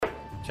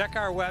Check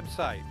our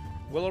website,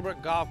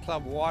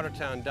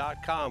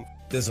 WillowbrookGolfClubWatertown.com.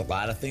 There's a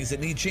lot of things that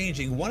need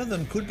changing. One of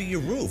them could be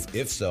your roof.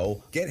 If so,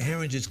 get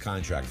Herringer's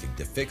Contracting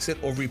to fix it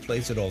or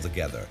replace it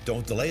altogether.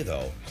 Don't delay,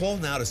 though. Call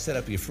now to set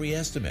up your free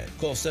estimate.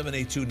 Call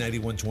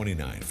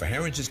 782-9129 for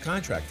Herringer's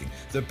Contracting,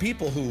 the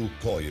people who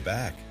call you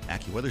back.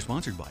 AccuWeather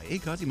sponsored by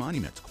Akazi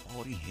Monuments.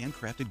 Quality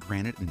handcrafted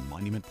granite and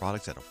monument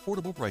products at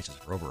affordable prices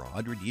for over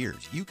 100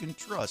 years. You can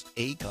trust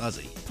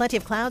Akazi. Plenty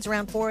of clouds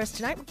around for us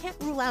tonight. We can't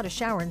rule out a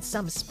shower in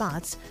some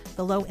spots.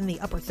 The low in the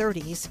upper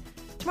 30s.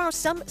 Tomorrow,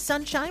 some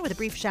sunshine with a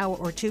brief shower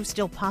or two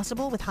still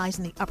possible with highs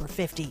in the upper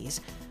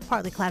 50s.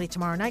 Partly cloudy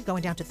tomorrow night,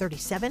 going down to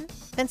 37.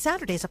 Then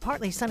Saturday's a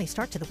partly sunny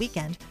start to the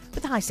weekend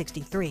with a high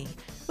 63.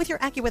 With your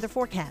AccuWeather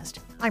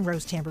forecast, I'm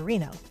Rose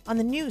Tamburino on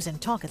the News and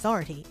Talk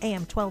Authority,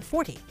 AM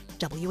 1240,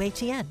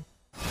 WATN.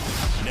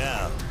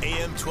 Now,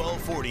 AM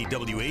 1240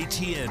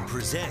 WATN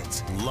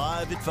presents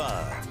Live at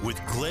 5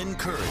 with Glenn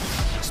Curry.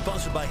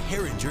 Sponsored by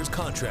Herringer's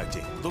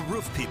Contracting, the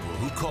roof people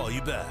who call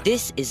you back.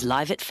 This is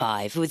Live at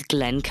 5 with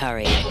Glenn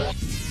Curry. What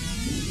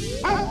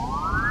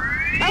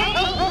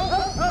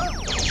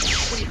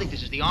do you think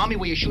this is, the army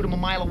where you shoot them a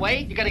mile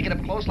away? You gotta get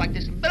up close like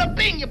this, and bada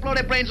bing, you blow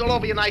their brains all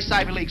over your nice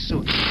Ivy League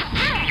suit.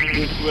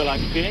 Well, like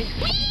pig?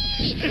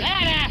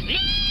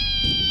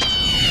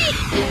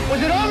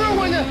 Was it over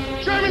when the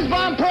Germans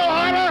bombed Pearl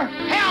Harbor?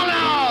 Hell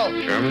no!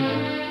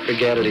 German?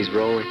 Forget it, he's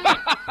rolling.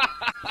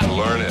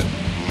 Learn it,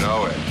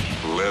 know it,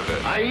 live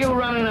it. Are you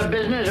running a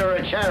business or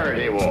a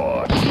charity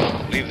war?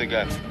 Leave the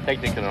gun. Take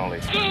the cannoli.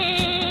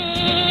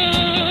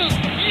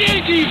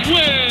 Yankees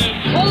win!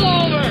 Pull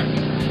over!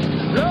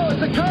 No,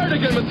 it's a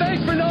cardigan, but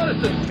thanks for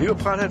noticing. Are you a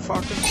pothead,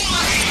 Faulkner?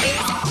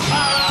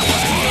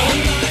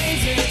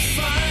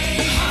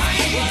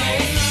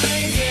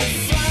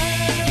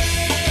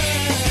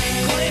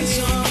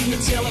 The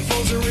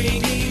telephones are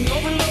ringing,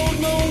 overload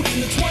mode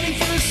in the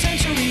 21st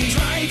century.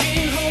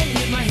 Driving home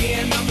with my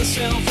hand on the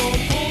cell phone,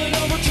 pull it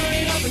over, turn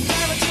it up, and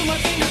dial it till my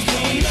fingers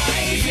going.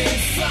 Live at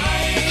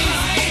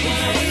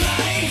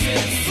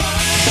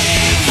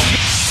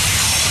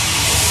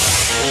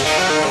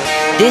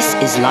 5. This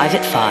is Live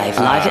at 5,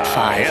 Live at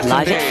 5, yes,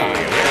 Live indeed. at 5.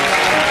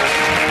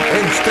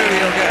 In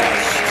studio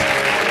guest,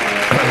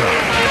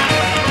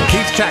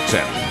 Keith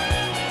Jackson,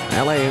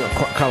 LA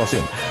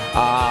Coliseum.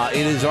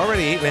 It is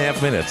already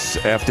 8.5 minutes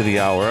after the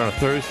hour on a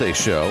Thursday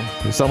show.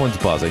 Someone's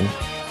buzzing.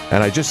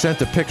 And I just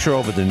sent a picture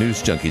over to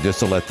News Junkie just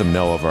to let them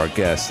know of our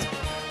guest.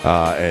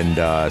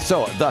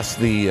 So thus,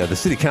 the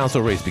city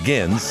council race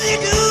begins.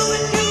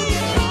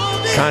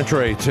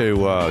 Contrary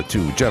to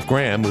Jeff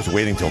Graham, who's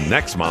waiting till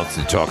next month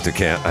to talk to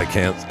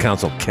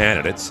council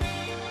candidates.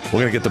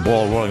 We're going to get the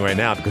ball rolling right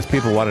now because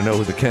people want to know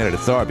who the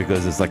candidates are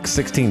because there's like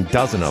 16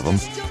 dozen of them.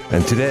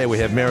 And today we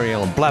have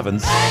Maryellen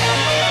Blevins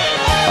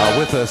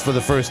with us for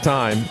the first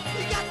time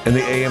in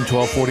the AM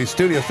 1240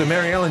 studio. So,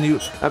 Maryellen,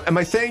 am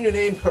I saying your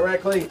name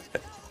correctly?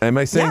 Am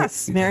I saying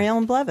yes,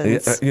 Maryellen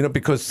Blevins?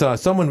 Because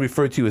someone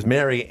referred to you as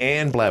Mary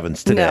Ann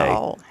Blevins today.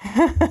 No.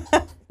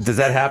 Does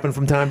that happen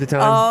from time to time?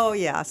 Oh,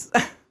 yes.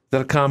 Is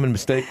that a common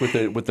mistake with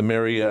the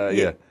Mary?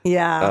 Yeah.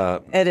 Yeah,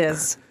 it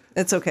is.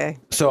 It's okay.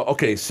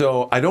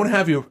 So I don't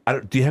have your.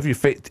 Do you have your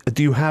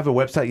Do you have a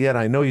website yet?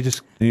 I know you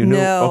know.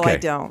 No, okay. I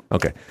don't.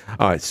 Okay.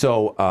 All right.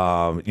 So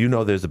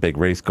there's a big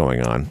race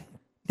going on.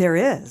 There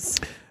is.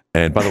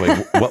 And by the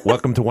way,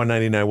 welcome to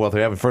 199 Wealth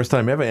Haven. First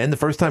time ever, and the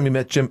first time you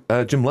met Jim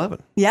Levin.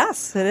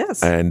 Yes, it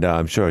is. And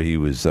I'm sure he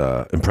was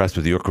impressed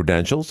with your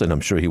credentials, and I'm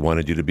sure he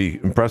wanted you to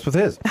be impressed with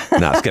his.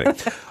 No, I was kidding.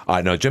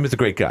 No, Jim is a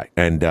great guy,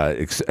 and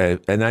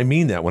I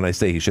mean that when I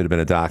say he should have been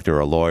a doctor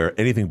or a lawyer,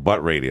 anything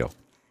but radio.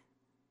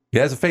 He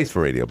has a face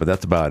for radio, but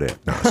that's about it.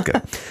 No, I was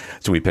kidding.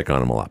 So we pick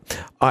on him a lot.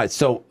 All right,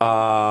 so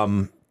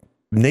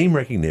name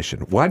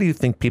recognition. Why do you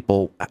think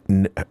people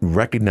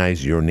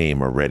recognize your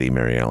name already,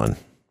 Maryellen?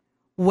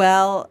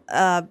 Well,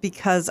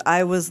 because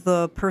I was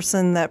the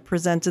person that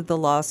presented the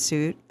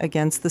lawsuit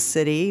against the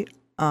city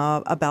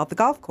about the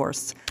golf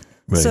course.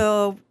 Right.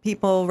 So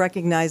people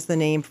recognize the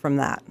name from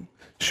that.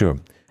 Sure.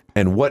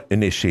 And what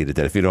initiated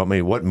that? If you don't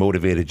mind, what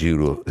motivated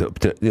you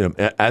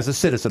to as a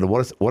citizen, a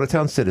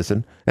Watertown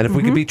citizen? And if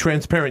we could be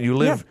transparent, you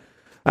live. Yeah.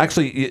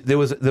 Actually, there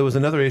was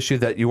another issue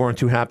that you weren't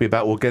too happy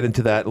about. We'll get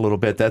into that a little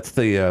bit. That's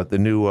the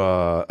new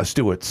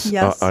Stewart's.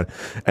 Yes.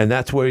 And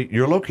that's where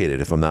you're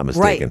located, if I'm not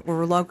mistaken. Right.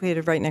 We're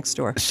located right next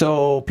door.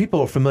 So people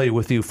are familiar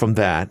with you from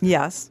that.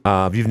 Yes.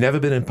 You've never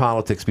been in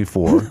politics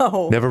before.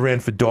 No. Never ran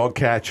for dog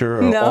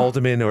catcher or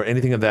alderman or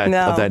anything of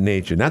that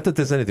nature. Not that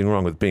there's anything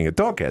wrong with being a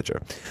dog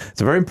catcher. It's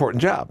a very important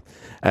job.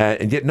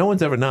 And yet no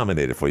one's ever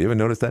nominated for you. Ever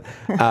noticed that?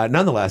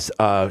 Nonetheless,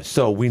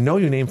 so we know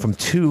your name from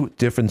two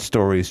different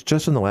stories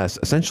just in the last,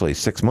 essentially,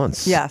 6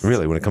 months. Yes.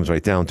 Really, when it comes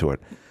right down to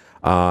it.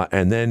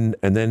 And then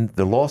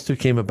the lawsuit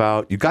came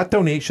about. You got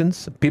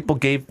donations. People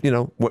gave,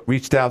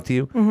 reached out to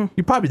you. Mm-hmm.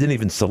 You probably didn't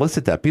even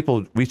solicit that.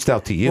 People reached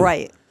out to you.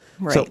 Right.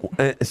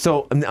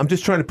 So I'm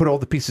just trying to put all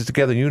the pieces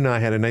together. You and I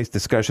had a nice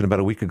discussion about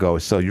a week ago.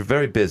 So you're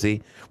very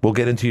busy. We'll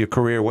get into your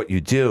career, what you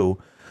do.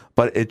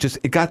 But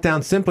it got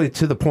down simply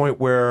to the point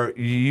where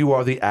you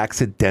are the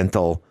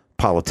accidental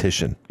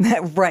politician.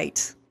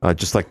 Right.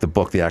 just like the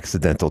book, The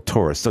Accidental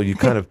Tourist. So you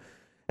kind of,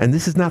 and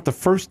this is not the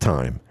first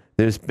time.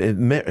 There's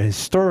been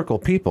historical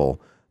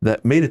people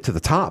that made it to the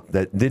top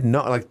that didn't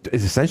know, like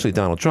it's essentially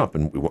Donald Trump.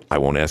 And I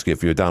won't ask you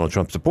if you're a Donald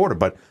Trump supporter,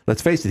 but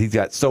let's face it, he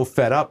got so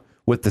fed up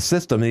with the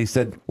system and he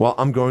said, well,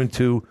 I'm going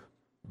to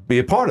be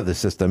a part of the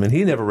system. And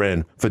he never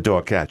ran for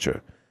door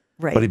catcher.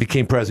 Right. But he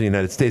became president of the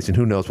United States, and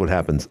who knows what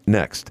happens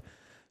next.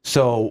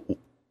 So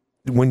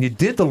when you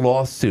did the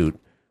lawsuit,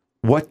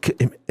 was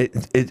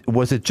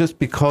it just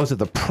because of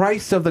the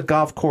price of the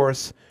golf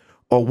course,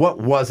 or what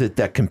was it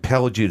that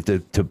compelled you to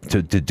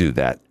do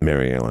that,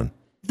 Maryellen?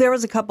 There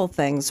was a couple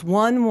things.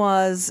 One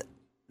was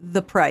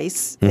the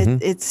price. Mm-hmm.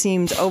 It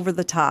seemed over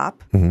the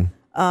top.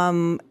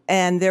 Mm-hmm.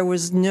 And there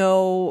was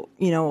no,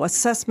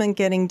 assessment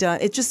getting done.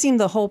 It just seemed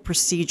the whole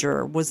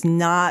procedure was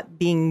not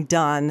being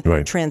done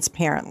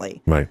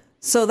transparently. Right.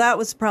 So that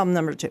was problem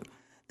number 2.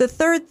 The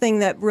third thing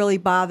that really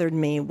bothered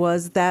me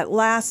was that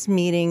last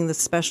meeting, the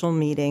special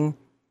meeting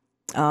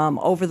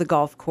over the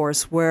golf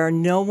course where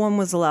no one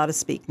was allowed to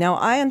speak. Now,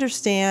 I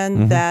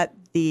understand that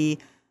the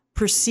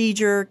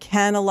procedure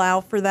can allow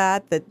for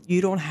that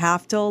you don't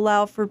have to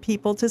allow for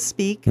people to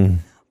speak.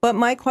 But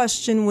my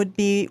question would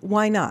be,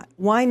 why not?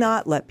 Why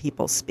not let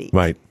people speak?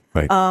 Right.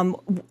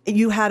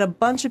 You had a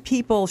bunch of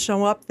people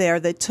show up there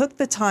that took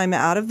the time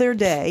out of their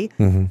day.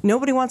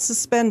 Nobody wants to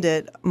spend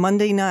it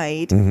Monday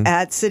night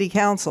at city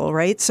council,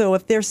 right? So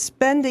if they're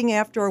spending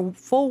after a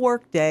full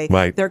work day,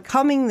 they're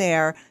coming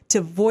there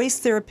to voice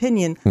their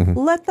opinion,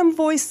 let them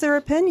voice their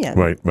opinion.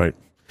 Right.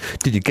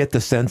 Did you get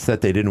the sense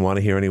that they didn't want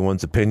to hear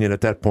anyone's opinion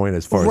at that point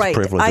as far as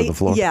privilege of the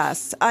floor?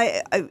 Yes.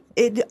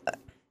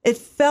 It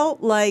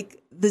felt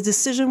like the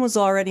decision was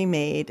already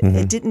made.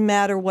 It didn't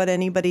matter what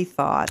anybody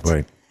thought.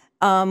 Right.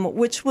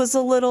 Which was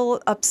a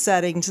little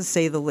upsetting, to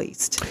say the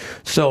least.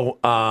 So,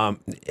 I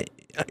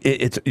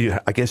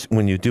guess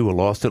when you do a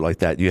lawsuit like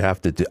that, you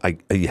have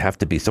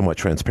to be somewhat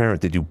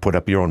transparent. Did you put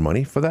up your own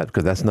money for that?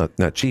 Because that's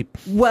not cheap.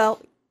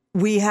 Well,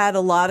 we had a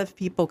lot of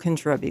people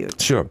contribute.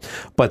 Sure,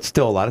 but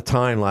still a lot of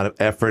time, a lot of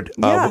effort.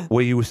 Yeah.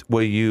 Were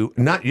you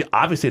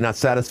obviously not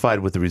satisfied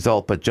with the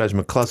result? But Judge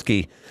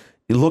McCluskey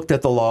looked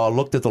at the law,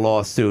 looked at the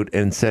lawsuit,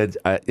 and said,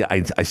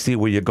 "I see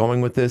where you're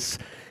going with this.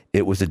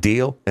 It was a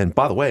deal." And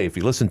by the way, if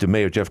you listen to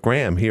Mayor Jeff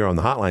Graham here on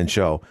the Hotline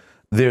Show,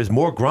 there's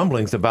more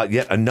grumblings about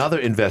yet another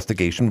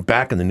investigation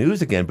back in the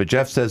news again. But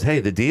Jeff says,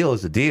 hey, the deal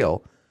is a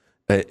deal.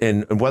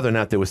 And whether or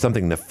not there was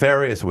something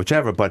nefarious or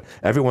whichever, but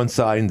everyone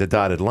signed the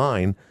dotted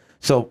line.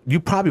 So you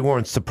probably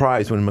weren't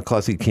surprised when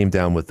McCluskey came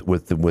down with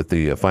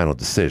the final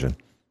decision.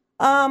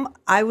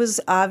 I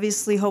was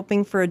obviously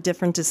hoping for a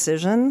different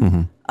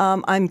decision.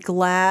 I'm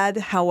glad,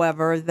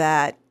 however,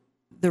 that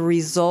the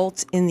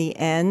result in the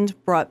end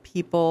brought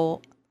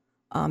people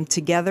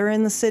together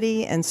in the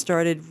city and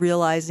started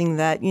realizing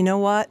that, you know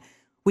what,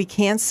 we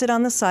can't sit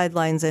on the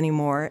sidelines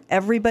anymore.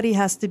 Everybody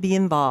has to be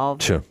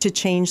involved to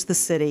change the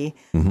city.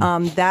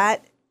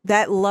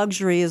 That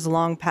luxury is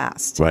long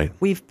past. Right.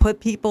 We've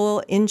put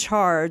people in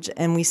charge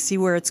and we see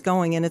where it's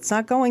going, and it's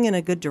not going in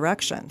a good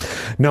direction.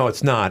 No,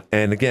 it's not.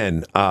 And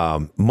again,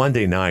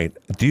 Monday night,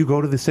 do you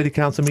go to the city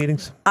council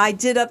meetings? I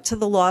did up to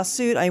the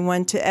lawsuit. I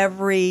went to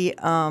every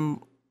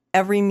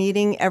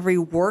meeting, every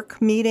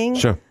work meeting.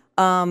 Sure.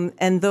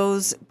 And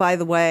those, by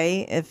the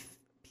way, if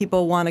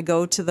people want to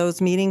go to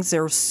those meetings,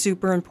 they're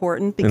super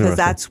important because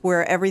that's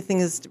where everything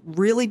is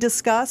really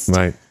discussed.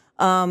 Right.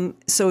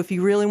 So if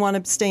you really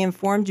want to stay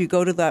informed, you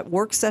go to that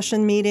work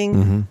session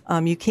meeting.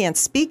 You can't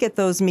speak at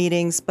those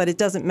meetings, but it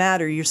doesn't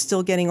matter. You're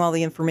still getting all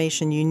the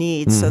information you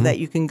need so that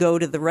you can go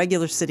to the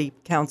regular city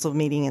council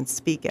meeting and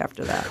speak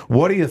after that.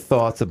 What are your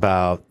thoughts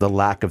about the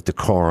lack of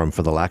decorum,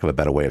 for the lack of a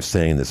better way of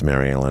saying this,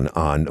 Maryellen,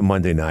 on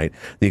Monday night?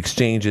 The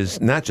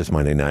exchanges, not just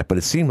Monday night, but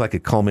it seemed like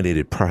it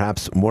culminated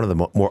perhaps one of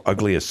the more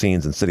ugliest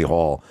scenes in City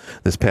Hall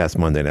this past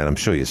Monday night. I'm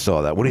sure you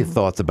saw that. What are your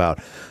thoughts about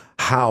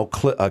how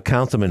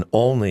Councilman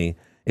Olney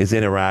is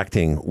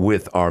interacting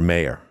with our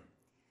mayor?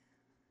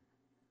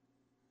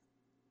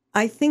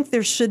 I think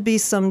there should be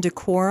some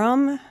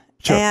decorum.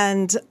 Sure.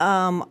 And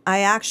I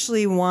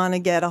actually want to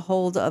get a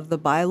hold of the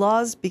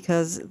bylaws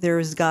because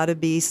there's got to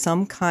be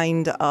some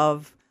kind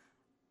of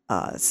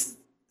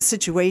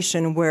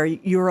situation where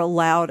you're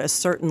allowed a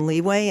certain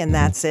leeway and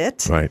that's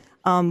it. Right.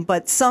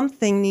 But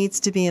something needs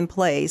to be in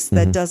place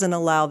that doesn't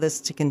allow this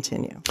to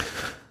continue.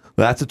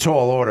 That's a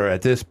tall order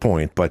at this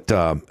point, but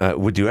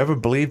would you ever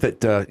believe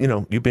that,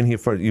 you've been here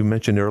you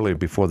mentioned earlier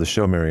before the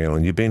show,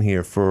 Maryellen, you've been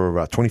here for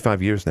about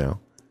 25 years now.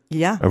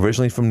 Yeah.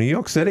 Originally from New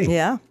York City.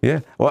 Yeah.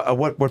 Yeah. Well,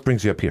 what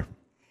brings you up here?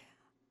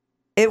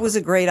 It was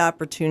a great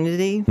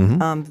opportunity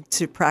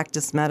to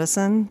practice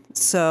medicine,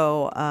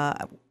 so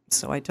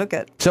I took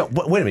it. So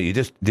wait a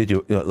minute, did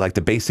you like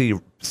the Bay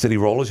City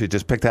Rollers? You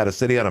just picked out a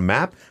city on a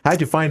map? How'd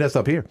you find us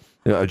up here?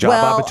 A job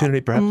opportunity,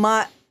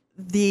 perhaps?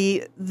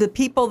 The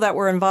people that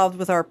were involved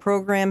with our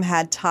program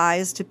had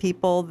ties to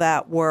people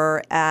that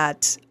were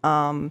at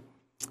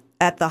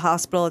the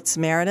hospital at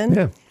Samaritan.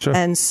 Yeah, sure.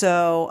 And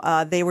so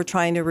they were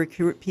trying to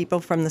recruit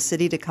people from the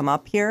city to come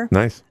up here.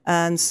 Nice.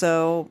 And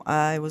so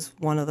I was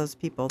one of those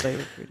people they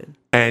recruited.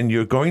 And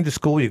you're going to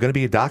school, you're going to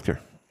be a doctor.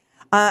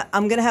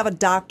 I'm going to have a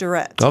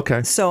doctorate.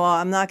 Okay. So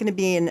I'm not going to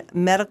be a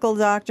medical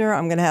doctor.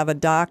 I'm going to have a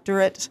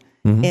doctorate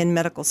in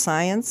medical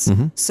science.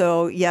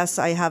 So, yes,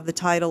 I have the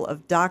title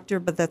of doctor,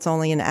 but that's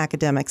only in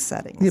academic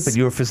settings. Yeah, but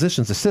you're a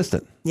physician's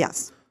assistant.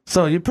 Yes.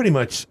 So you're pretty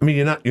much, I mean,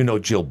 you're no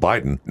Jill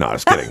Biden. No, I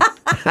was kidding.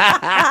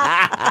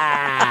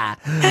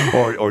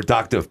 or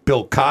Dr.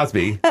 Bill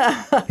Cosby.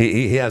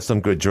 He has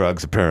some good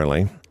drugs,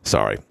 apparently.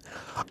 Sorry.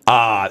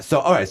 So,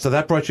 all right. So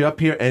that brought you up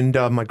here. And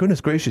my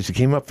goodness gracious, you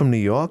came up from New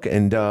York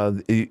and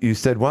you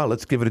said, wow,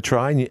 let's give it a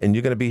try. And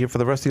you're going to be here for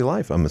the rest of your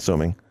life, I'm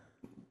assuming.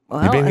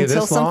 Well, You've been here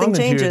until this long something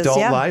changes, into your adult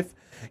yeah. life.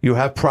 You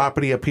have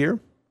property up here.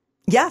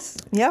 Yes.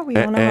 Yeah, we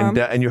own a home.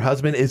 And your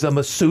husband is a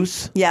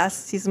masseuse.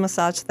 Yes, he's a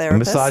massage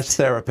therapist. A massage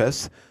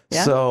therapist.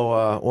 Yeah.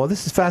 So, well,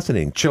 this is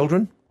fascinating.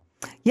 Children?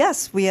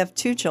 Yes, we have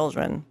 2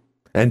 children.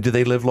 And do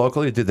they live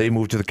locally or did they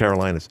move to the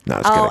Carolinas? No, I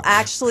was kidding.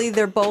 Actually,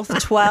 they're both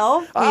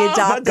 12. We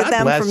adopted God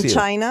them bless from you.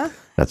 China.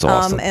 That's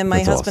awesome. And my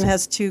That's husband awesome.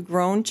 has 2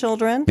 grown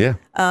children. Yeah.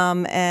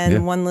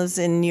 And one lives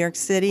in New York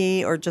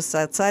City or just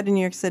outside of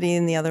New York City,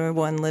 and the other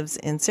one lives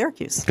in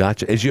Syracuse.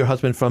 Gotcha. Is your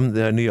husband from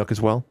New York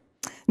as well?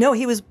 No,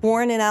 he was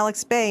born in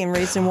Alex Bay and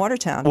raised in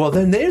Watertown. Well,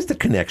 then there's the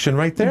connection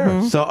right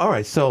there. So, all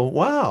right. So,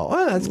 wow.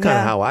 Well, that's kind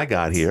of how I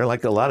got here.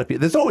 Like a lot of people,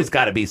 there's always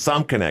got to be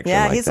some connection.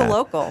 Yeah, like he's that. a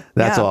local.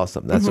 That's Yeah.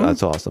 awesome. That's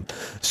awesome.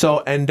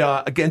 So, and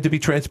again, to be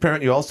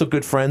transparent, you're also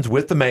good friends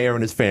with the mayor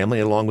and his family,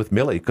 along with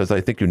Millie, because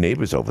I think you're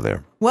neighbors over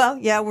there. Well,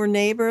 yeah, we're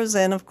neighbors,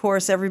 and of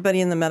course, everybody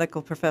in the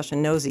medical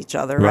profession knows each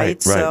other,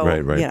 right?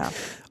 Right. You know.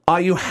 Are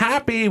you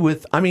happy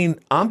with, I mean,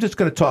 I'm just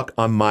going to talk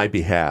on my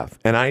behalf.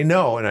 And I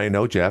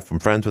know Jeff, I'm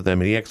friends with him,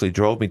 and he actually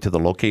drove me to the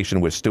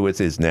location where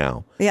Stewart's is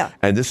now. Yeah.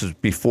 And this is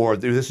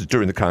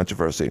during the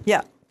controversy.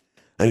 Yeah.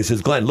 And he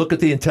says, Glenn, look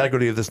at the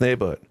integrity of this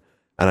neighborhood.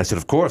 And I said,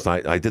 of course,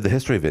 I did the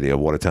history video of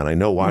Watertown. I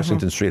know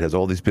Washington Street has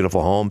all these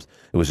beautiful homes.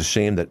 It was a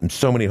shame that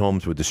so many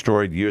homes were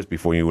destroyed years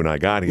before you and I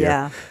got here.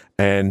 Yeah.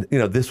 And,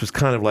 this was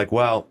kind of like,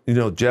 well,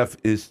 Jeff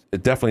is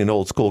definitely an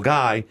old school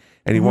guy,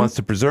 and he wants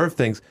to preserve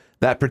things.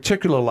 That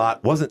particular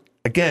lot wasn't,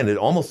 again, it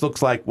almost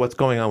looks like what's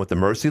going on with the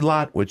Mercy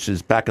lot, which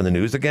is back in the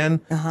news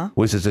again,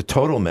 which is a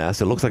total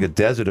mess. It looks like a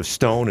desert of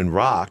stone and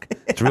rock.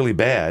 It's really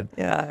bad.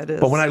 Yeah, it is.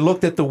 But when I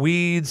looked at the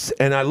weeds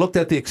and I looked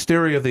at the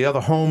exterior of the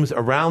other homes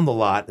around the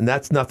lot, and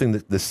that's nothing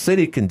that the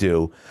city can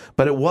do,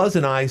 but it was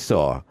an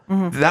eyesore.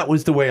 That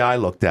was the way I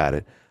looked at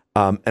it.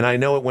 And I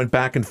know it went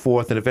back and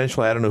forth, and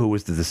eventually, I don't know who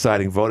was the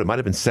deciding vote. It might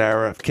have been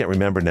Sarah. I can't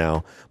remember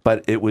now.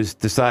 But it was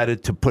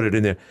decided to put it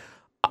in there.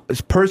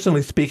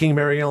 Personally speaking,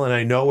 Maryellen, and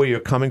I know where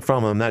you're coming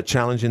from. I'm not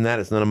challenging that.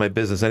 It's none of my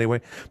business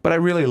anyway. But I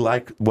really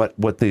like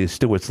what the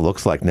Stewart's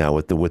looks like now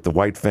with the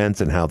white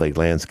fence and how they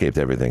landscaped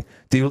everything.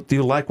 Do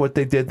you like what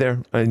they did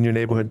there in your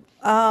neighborhood?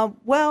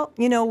 Well,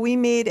 we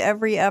made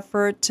every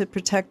effort to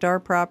protect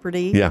our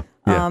property. Yeah,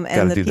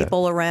 and the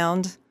people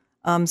around.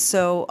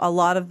 So a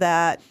lot of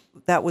that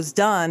was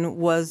done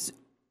was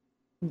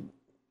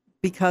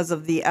because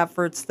of the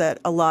efforts that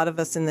a lot of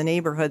us in the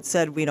neighborhood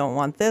said, we don't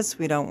want this,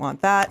 we don't want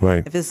that.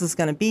 Right. If this is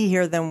going to be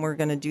here, then we're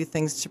going to do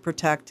things to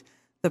protect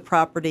the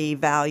property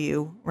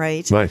value,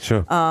 right? Right,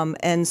 sure.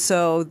 And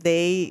so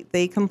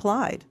they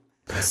complied.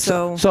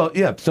 So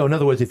in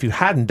other words, if you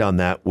hadn't done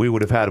that, we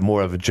would have had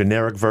more of a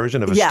generic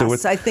version of a Stewart.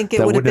 Yes, I think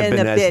it would have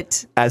been a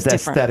bit as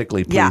different.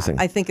 Aesthetically pleasing.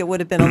 Yeah, I think it would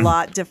have been a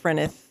lot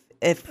different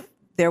if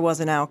there was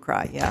an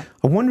outcry, yeah.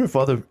 I wonder if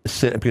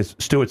because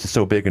Stewart's is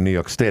so big in New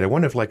York State, I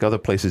wonder if like other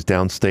places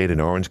downstate in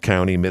Orange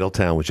County,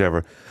 Middletown,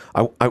 whichever,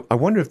 I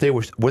wonder if they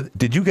were,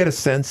 did you get a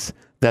sense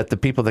that the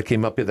people that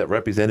came up here that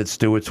represented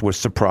Stewart's were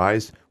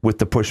surprised with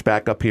the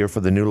pushback up here for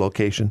the new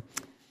location?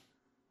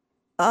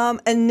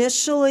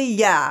 Initially,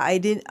 yeah,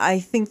 I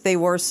think they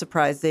were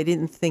surprised. They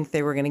didn't think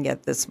they were going to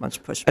get this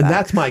much pushback. And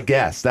that's my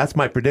guess. That's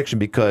my prediction,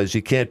 because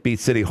you can't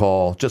beat City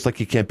Hall, just like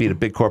you can't beat a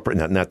big corporate.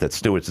 Not that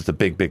Stewart's is a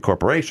big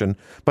corporation,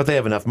 but they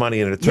have enough money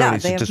and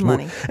attorneys to just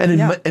money.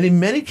 move. And in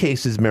many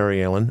cases,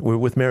 Maryellen, we're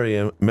with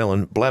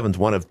Maryellen Blevins,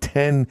 one of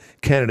 10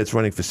 candidates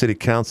running for city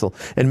council.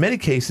 In many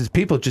cases,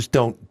 people just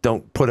don't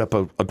put up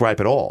a gripe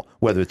at all.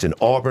 Whether it's in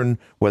Auburn,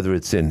 whether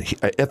it's in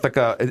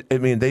Ithaca, I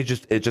mean, it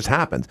just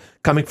happens.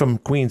 Coming from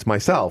Queens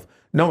myself,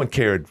 no one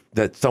cared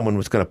that someone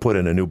was going to put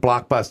in a new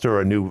Blockbuster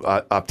or a new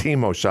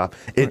Optimo shop.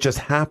 It just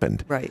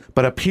happened. Right.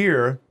 But up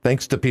here,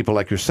 thanks to people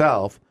like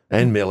yourself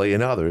and Millie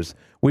and others,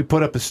 we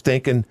put up a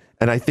stinking,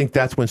 and I think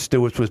that's when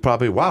Stewart's was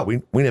probably, wow,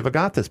 we never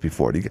got this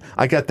before.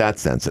 I get that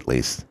sense at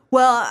least.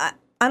 Well,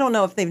 I don't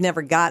know if they've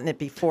never gotten it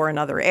before in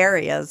other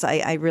areas.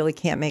 I really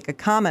can't make a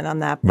comment on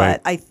that, but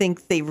Right. I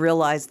think they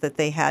realized that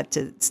they had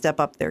to step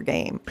up their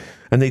game.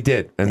 And they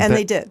did. And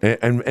they did.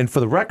 And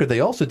for the record, they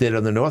also did it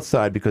on the north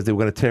side because they were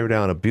going to tear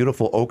down a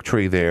beautiful oak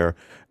tree there,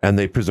 and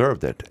they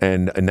preserved it.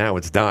 And now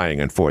it's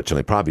dying,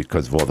 unfortunately, probably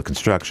because of all the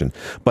construction.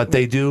 But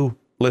they do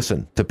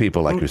listen to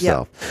people like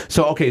yourself. Yeah.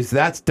 So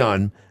that's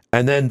done.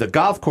 And then the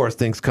golf course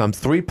things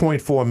comes,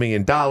 $3.4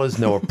 million,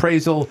 no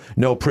appraisal,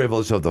 no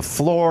privilege of the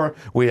floor.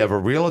 We have a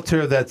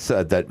realtor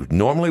that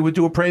normally would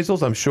do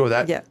appraisals. I'm sure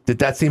that, did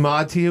that seem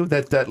odd to you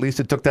that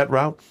Lisa took that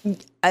route?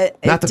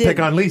 Not to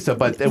pick on Lisa,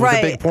 but it was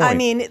a big point. I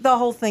mean, the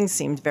whole thing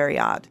seemed very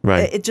odd.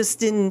 Right. It just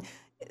didn't,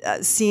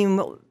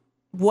 seem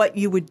what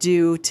you would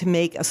do to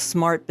make a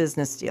smart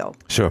business deal.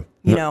 Sure.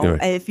 You No, know, you're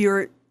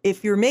right.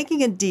 if you're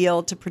making a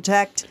deal to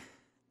protect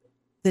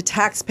the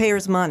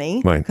taxpayers'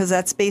 money, Right. because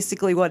that's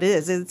basically what it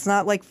is. It's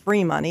not like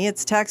free money;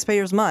 it's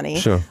taxpayers' money.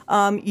 Sure.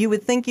 You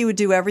would think you would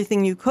do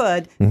everything you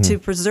could to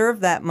preserve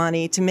that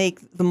money to make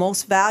the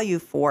most value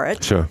for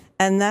it. Sure.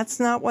 And that's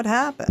not what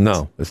happened.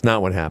 No, it's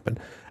not what happened.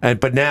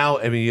 But now,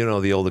 I mean, you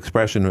know, the old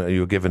expression,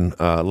 you were given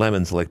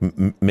lemons, like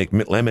make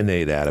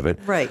lemonade out of it.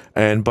 Right.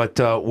 But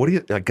what do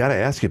you? I got to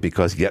ask you,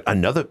 because yet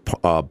another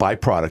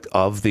byproduct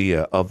of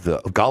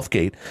the golf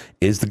gate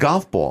is the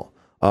golf ball.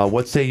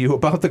 What say you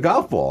about the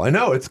golf ball? I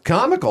know it's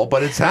comical,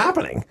 but it's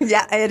happening.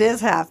 Yeah, it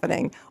is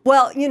happening.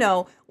 Well, you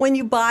know, when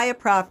you buy a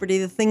property,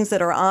 the things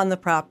that are on the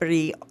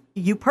property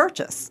you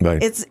purchase.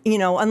 Right. It's, you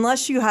know,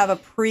 unless you have a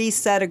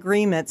preset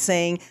agreement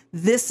saying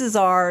this is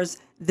ours,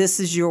 this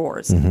is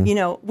yours, you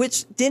know,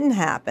 which didn't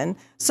happen.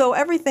 So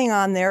everything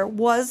on there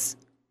was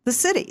the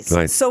city's.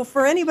 Right. So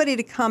for anybody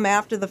to come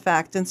after the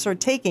fact and start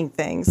taking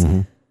things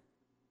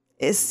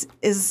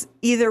is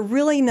either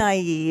really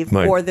naive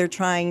Right. or they're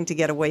trying to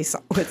get away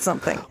with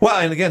something. Well,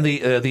 and again,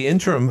 the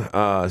interim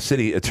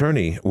city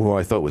attorney, who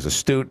I thought was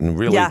astute and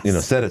really, Yes. you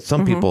know, said it.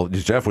 Some people,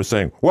 Jeff was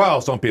saying,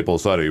 well, some people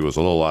said he was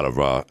a little out of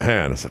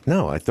hand. I said,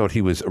 no, I thought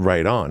he was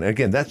right on. And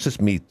again, that's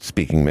just me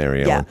speaking,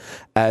 Maryellen. Yeah.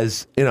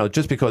 As you know,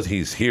 just because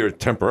he's here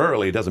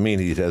temporarily doesn't mean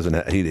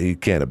he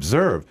can't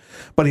observe.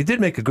 But he did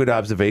make a good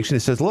observation. He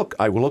says, look,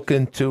 I will look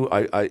into.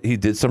 He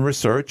did some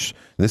research.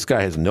 This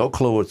guy has no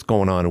clue what's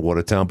going on in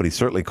Watertown, but he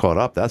certainly caught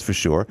up. That's for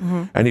sure.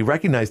 And he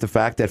recognized the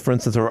fact that, for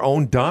instance, our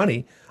own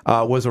Donnie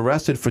was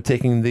arrested for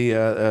taking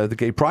the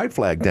gay pride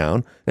flag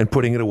down and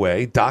putting it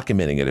away,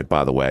 documenting it,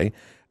 by the way.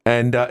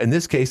 And in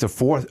this case,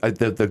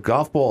 the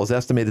golf ball is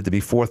estimated to be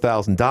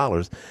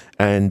 $4,000,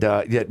 and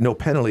yet no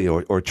penalty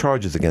or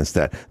charges against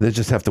that. They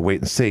just have to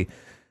wait and see.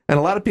 And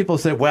a lot of people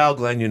say, well,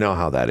 Glenn, you know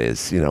how that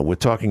is. You know, we're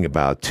talking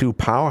about two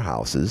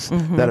powerhouses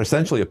that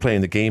essentially are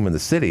playing the game in the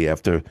city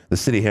after the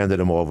city handed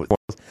them over.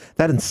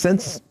 That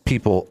incensed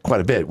people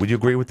quite a bit. Would you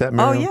agree with that,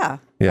 Maryellen? Oh, yeah.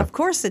 Yeah. Of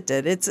course it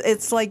did.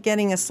 It's like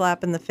getting a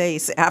slap in the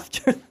face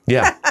after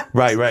Yeah,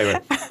 right.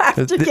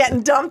 after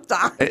getting dumped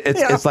on.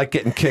 It's like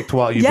getting kicked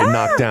while you've been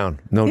knocked down.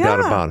 No doubt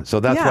about it. So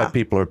that's why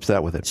people are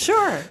upset with it.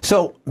 Sure.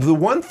 So the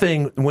one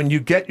thing, when you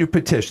get your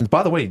petitions,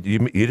 by the way, you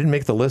didn't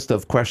make the list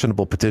of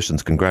questionable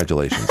petitions.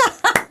 Congratulations.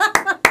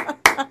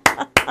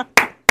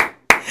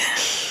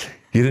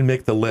 You didn't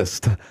make the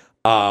list,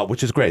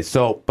 which is great.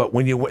 So, but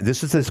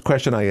this is this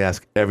question I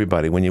ask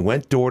everybody. When you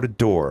went door to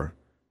door,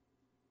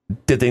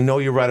 did they know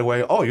you right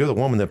away? Oh, you're the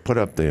woman that put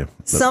up the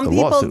Some the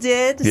people lawsuit.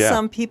 did. Yeah.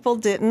 Some people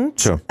didn't.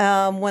 Sure.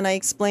 When I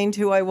explained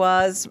who I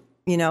was,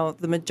 you know,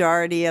 the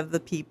majority of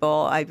the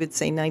people, I would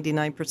say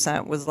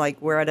 99%, was like,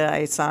 where did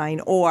I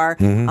sign? Or,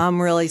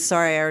 I'm really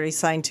sorry, I already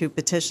signed 2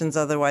 petitions,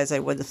 otherwise I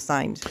would have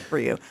signed for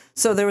you.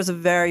 So there was a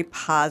very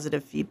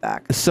positive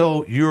feedback.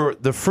 So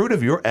the fruit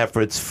of your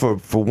efforts for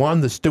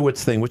one, the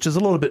Stewart's thing, which is a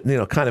little bit, you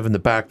know, kind of in the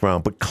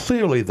background, but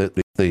clearly the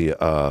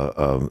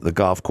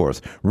golf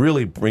course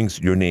really brings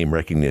your name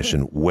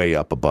recognition way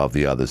up above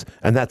the others,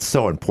 and that's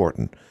so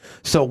important.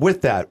 So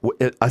with that,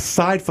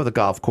 aside for the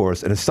golf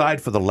course and aside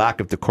for the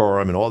lack of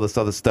decorum and all this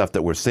other stuff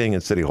that we're seeing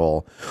in City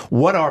Hall,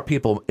 what are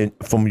people,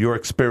 from your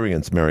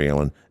experience,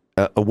 Maryellen,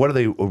 what are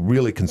they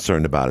really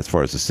concerned about as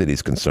far as the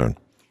city's concerned?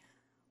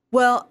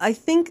 Well, I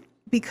think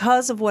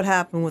because of what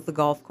happened with the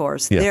golf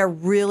course, they're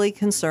really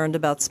concerned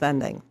about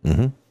spending.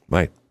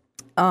 Right.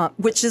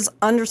 Which is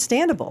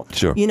understandable.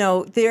 Sure. You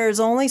know, there's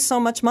only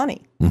so much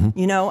money,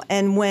 you know,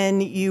 and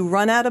when you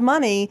run out of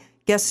money,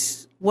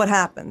 guess what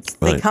happens?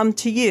 Right. They come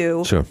to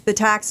you, Sure. the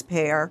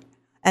taxpayer,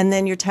 and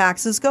then your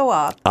taxes go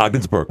up.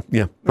 Ogdensburg.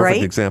 Yeah. Perfect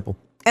Right? example.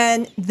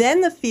 And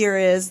then the fear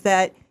is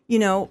that, you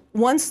know,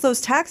 once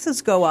those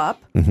taxes go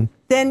up,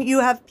 then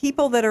you have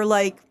people that are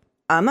like,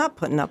 I'm not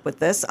putting up with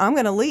this. I'm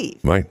going to leave.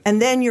 Right.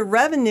 And then your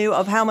revenue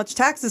of how much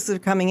taxes are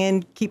coming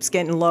in keeps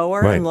getting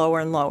lower Right. and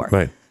lower and lower.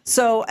 Right.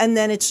 So, and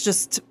then it's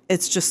just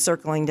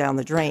circling down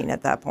the drain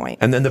at that point.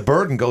 And then the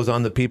burden goes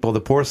on the people,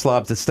 the poor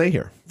slobs that stay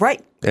here.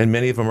 Right. And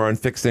many of them are on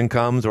fixed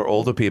incomes or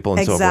older people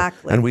and so forth.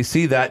 Exactly. And we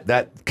see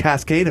that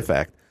cascade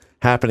effect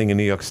happening in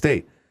New York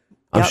State.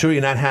 I'm sure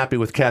you're not happy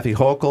with Kathy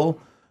Hochul.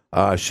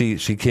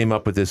 She came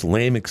up with this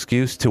lame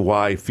excuse to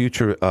why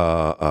future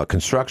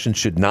construction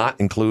should not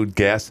include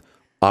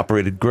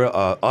gas-operated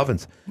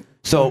ovens.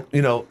 So,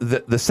 you know,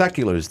 the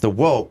seculars, the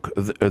woke,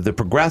 the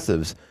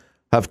progressives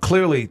have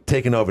clearly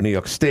taken over New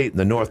York State and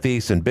the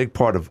Northeast and big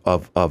part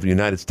of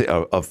United States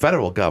of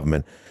federal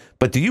government.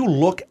 But do you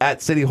look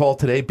at City Hall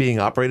today being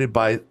operated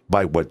by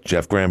what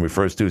Jeff Graham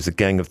refers to as a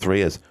gang of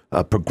 3, as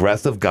a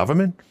progressive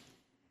government?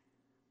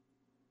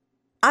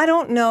 I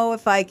don't know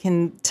if I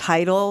can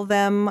title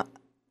them,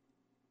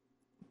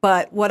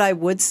 but what I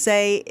would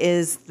say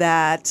is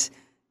that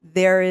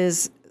there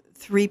is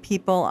 3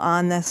 people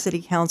on the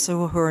city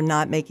council who are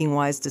not making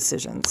wise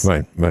decisions.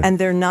 Right. And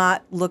they're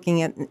not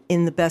looking at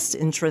in the best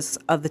interests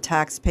of the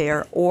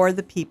taxpayer or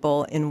the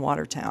people in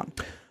Watertown.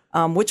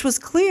 which was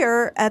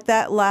clear at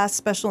that last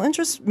special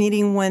interest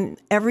meeting when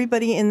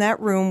everybody in that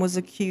room was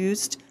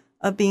accused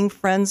of being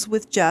friends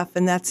with Jeff,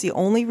 and that's the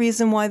only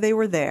reason why they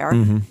were there.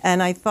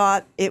 And I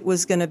thought it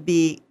was going to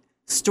be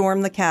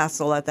storm the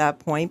castle at that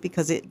point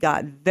because it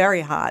got very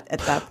hot at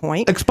that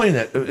point. Explain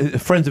that,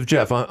 friends of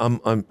Jeff.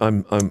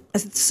 I'm.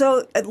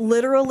 So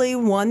literally,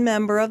 one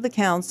member of the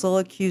council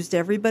accused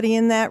everybody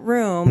in that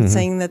room,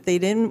 saying that they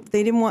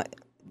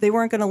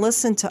weren't going to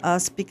listen to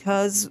us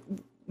because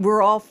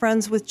we're all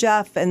friends with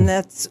Jeff, and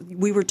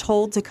we were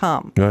told to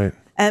come. Right.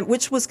 And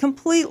which was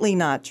completely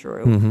not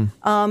true.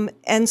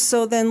 And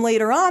so then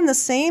later on, the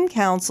same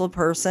council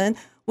person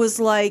was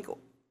like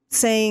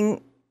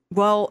saying,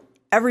 well,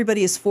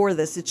 everybody is for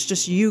this. It's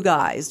just you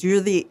guys. You're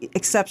the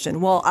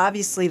exception. Well,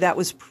 obviously that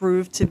was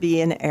proved to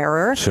be an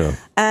error. Sure.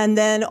 And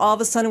then all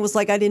of a sudden it was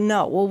like, I didn't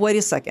know. Well, wait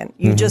a second.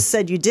 You just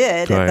said you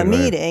did at the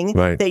meeting,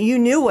 that you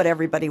knew what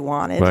everybody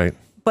wanted. Right.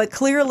 But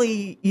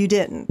clearly you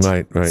didn't.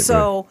 Right.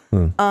 So,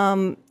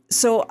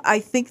 so I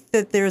think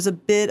that there's a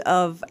bit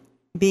of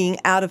being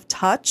out of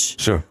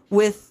touch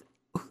with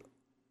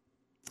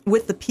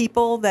the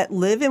people that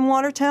live in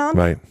Watertown.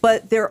 Right.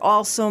 But there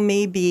also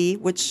may be,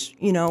 which,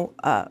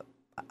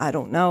 I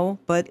don't know,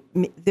 but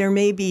there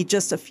may be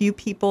just a few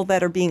people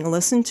that are being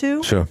listened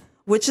to,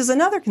 which is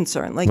another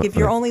concern. Like if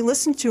you're only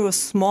listening to a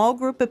small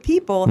group of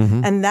people,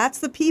 and that's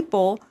the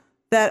people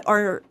that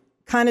are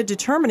kind of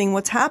determining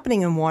what's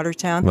happening in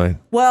Watertown,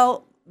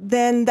 well,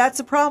 then that's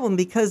a problem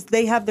because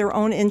they have their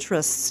own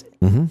interests,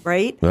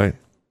 right? Right.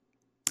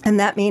 And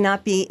that may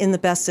not be in the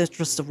best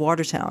interest of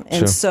Watertown.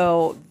 And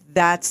so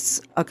that's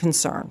a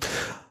concern.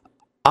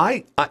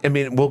 I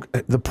mean, well,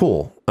 the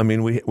pool. I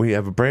mean, we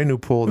have a brand new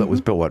pool that was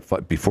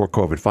built before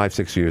COVID,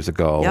 5-6 years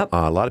ago. Yep.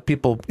 A lot of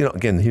people,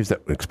 again, here's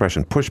that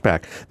expression,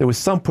 pushback. There was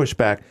some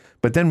pushback,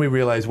 but then we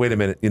realized, wait a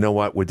minute, you know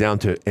what? We're down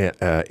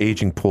to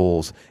aging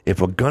pools. If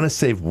we're gonna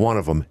save one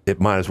of them, it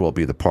might as well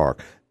be the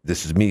park.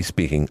 This is me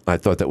speaking. I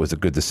thought that was a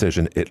good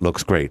decision. It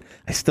looks great.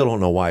 I still don't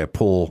know why a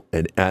pool,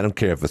 and I don't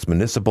care if it's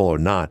municipal or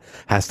not,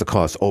 has to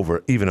cost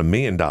over even $1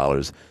 million.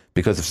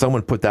 Because if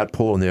someone put that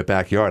pool in their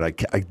backyard,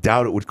 I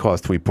doubt it would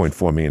cost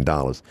 $3.4 million.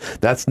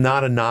 That's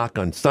not a knock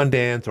on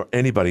Sundance or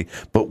anybody,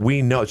 but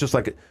we know, it's just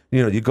like,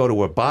 you go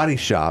to a body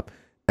shop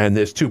and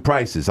there's two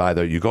prices.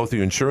 Either you go through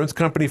your insurance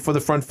company for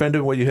the front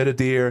fender where you hit a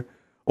deer,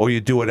 or you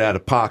do it out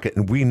of pocket,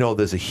 and we know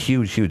there's a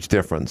huge, huge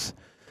difference.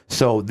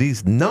 So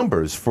these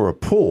numbers for a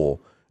pool,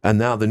 and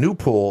now the new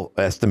pool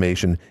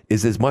estimation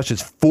is as much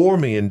as $4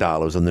 million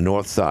on the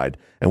north side.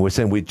 And we're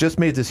saying we just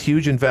made this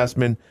huge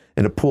investment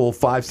in a pool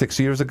 5-6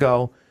 years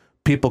ago.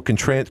 People can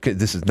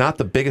this is not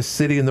the biggest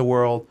city in the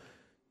world.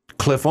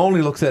 Cliff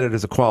only looks at it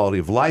as a quality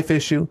of life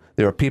issue.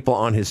 There are people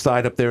on his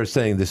side up there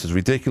saying this is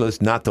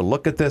ridiculous not to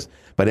look at this.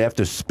 But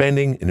after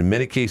spending, and in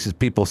many cases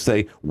people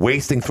say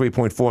wasting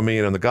 $3.4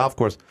 million on the golf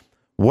course,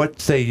 what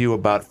say you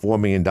about $4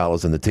 million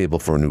on the table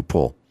for a new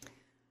pool?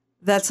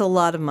 That's a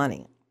lot of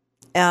money.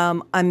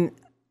 I'm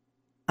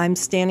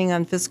standing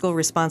on fiscal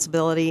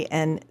responsibility,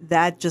 and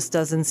that just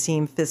doesn't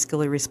seem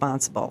fiscally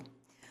responsible.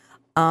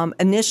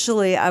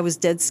 Initially, I was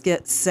dead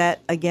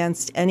set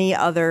against any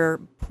other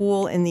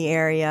pool in the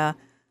area,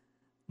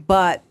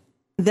 but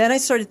then I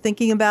started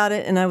thinking about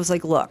it, and I was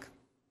like, look,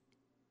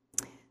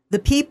 the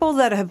people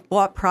that have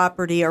bought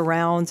property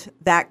around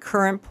that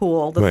current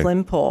pool, the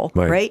Flynn pool,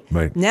 right?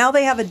 Now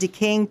they have a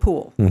decaying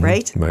pool,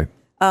 right?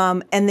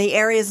 And the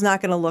area is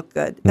not going to look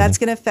good. That's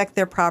going to affect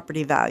their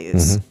property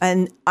values,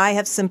 and I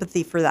have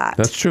sympathy for that.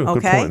 That's true. Okay?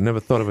 Good point. Never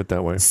thought of it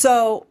that way.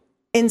 So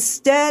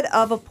instead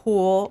of a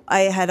pool,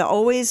 I had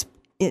always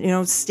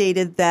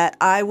stated that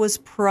I was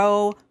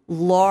pro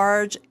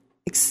large,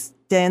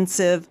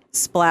 extensive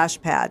splash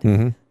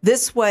pad.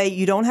 This way,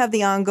 you don't have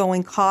the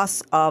ongoing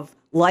costs of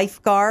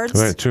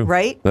lifeguards,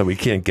 right? That we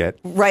can't get.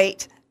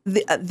 Right.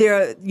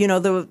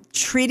 The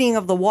treating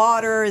of the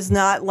water is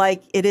not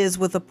like it is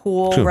with a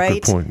pool,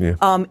 right? Good point,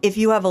 yeah. If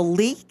you have a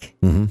leak,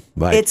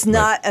 it's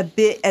not a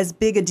bit as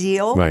big a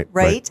deal,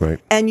 right?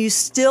 And you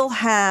still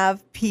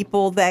have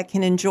people that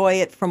can enjoy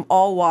it from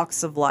all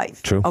walks of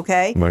life. True.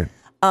 Okay. Right.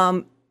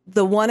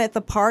 The one at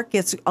the park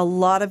gets a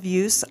lot of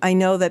use. I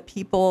know that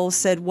people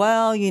said,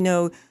 well,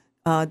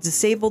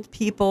 disabled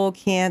people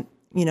can't,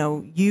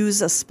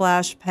 use a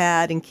splash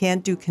pad and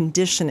can't do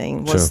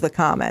conditioning was the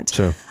comment.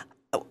 Sure.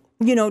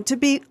 To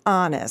be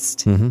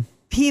honest,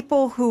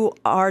 people who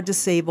are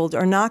disabled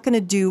are not going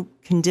to do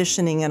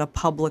conditioning in a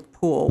public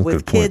pool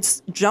with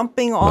kids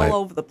jumping all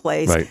over the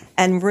place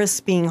and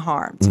risk being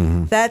harmed.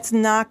 That's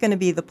not going to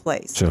be the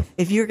place. Sure.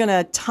 If you're going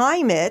to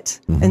time it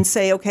and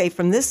say, okay,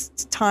 from this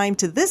time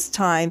to this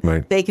time,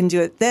 they can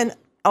do it, then,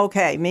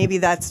 okay, maybe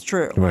that's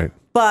true. Right.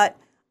 But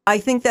I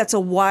think that's a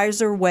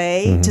wiser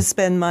way to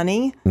spend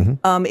money.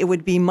 It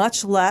would be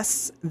much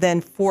less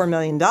than $4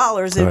 million.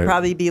 It would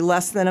probably be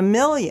less than $1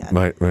 million.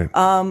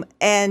 Right.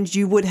 And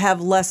you would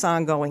have less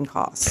ongoing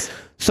costs.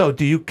 So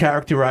do you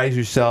characterize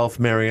yourself,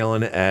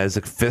 Maryellen, as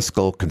a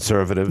fiscal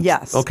conservative?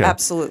 Yes, okay.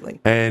 Absolutely.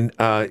 And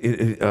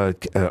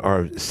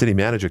our city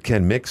manager,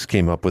 Ken Mix,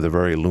 came up with a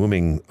very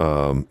looming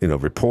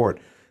report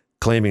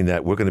claiming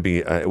that we're going to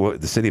be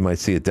the city might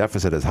see a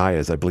deficit as high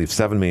as, I believe,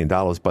 $7 million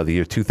by the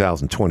year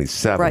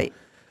 2027. Right.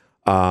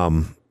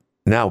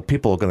 Now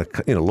people are going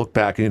to look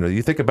back.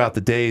 You think about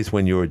the days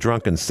when you were a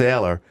drunken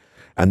sailor,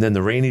 and then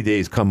the rainy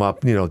days come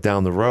up,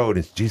 down the road.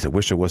 And geez, I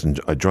wish I wasn't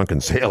a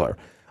drunken sailor.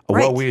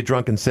 Right. Well, we a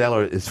drunken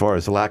sailor as far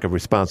as lack of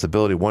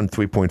responsibility,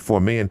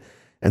 $3.4 million.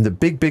 And the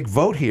big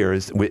vote here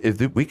is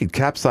if we could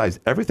capsize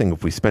everything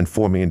if we spend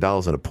 $4 million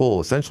in a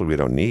pool, essentially we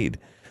don't need.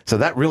 So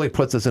that really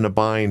puts us in a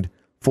bind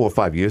 4 or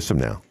 5 years from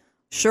now.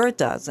 Sure it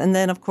does. And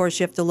then, of course,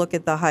 you have to look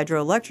at the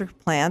hydroelectric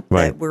plant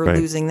that we're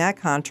losing that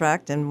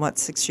contract in,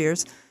 6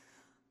 years?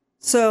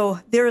 So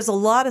there is a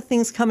lot of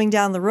things coming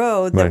down the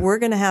road that we're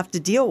going to have to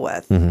deal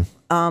with.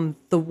 Mm-hmm.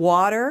 The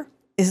water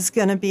is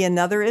going to be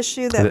another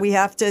issue that we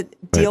have to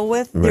deal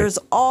with. Right. There's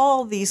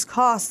all these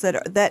costs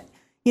that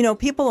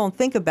people don't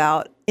think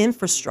about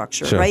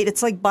infrastructure, right?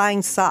 It's like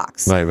buying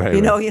socks. Right.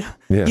 You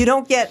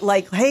don't get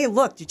like, hey,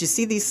 look, did you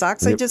see these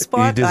socks I just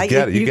bought? You just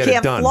get it. You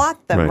can't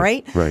flaunt them,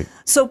 right? Right.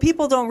 So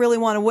people don't really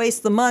want to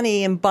waste the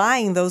money in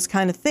buying those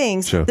kind of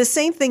things. Sure. The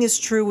same thing is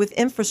true with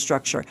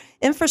infrastructure.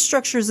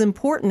 Infrastructure is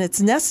important. It's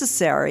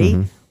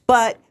necessary,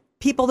 but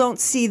people don't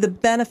see the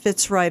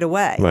benefits right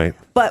away. Right.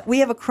 But we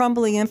have a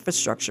crumbling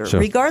infrastructure,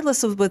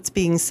 regardless of what's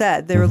being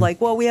said. They're like,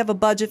 well, we have a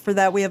budget for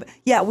that. We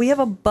have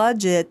a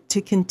budget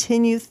to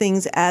continue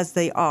things as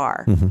they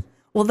are.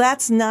 Well,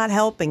 that's not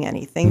helping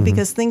anything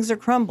because things are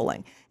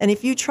crumbling. And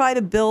if you try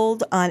to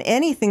build on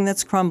anything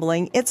that's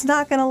crumbling, it's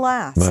not going to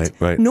last.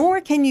 Right.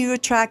 Nor can you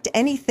attract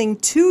anything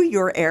to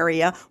your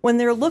area when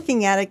they're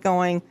looking at it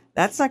going,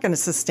 that's not going to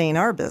sustain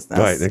our business.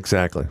 Right,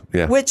 exactly.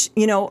 Yeah. Which,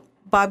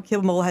 Bob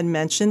Kimball had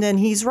mentioned, and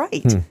he's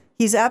right.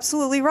 He's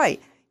absolutely right.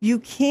 You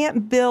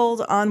can't build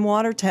on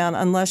Watertown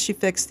unless you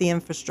fix the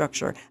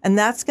infrastructure, and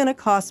that's going to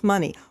cost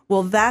money.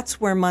 Well,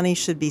 that's where money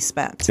should be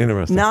spent.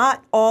 Interesting.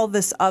 Not all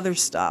this other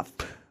stuff.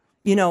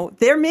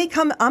 There may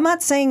come, I'm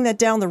not saying that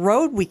down the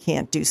road we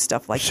can't do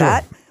stuff like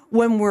that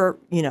when we're,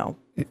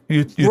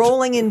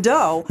 rolling in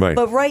dough. Right.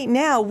 But right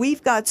now,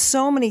 we've got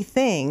so many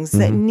things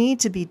that need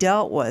to be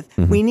dealt with.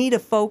 We need to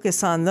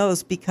focus on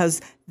those because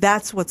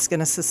that's what's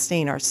going to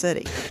sustain our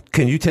city.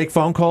 Can you take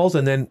phone calls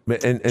and then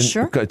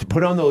Sure.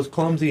 Put on those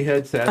clumsy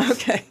headsets?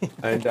 Okay.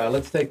 And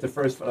let's take the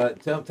first.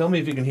 Tell me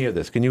if you can hear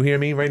this. Can you hear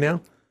me right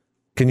now?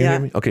 Can you hear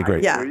me? Okay,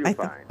 great. Yeah.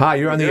 Hi,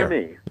 you're on the air.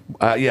 Me?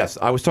 Yes,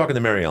 I was talking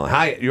to Maryellen.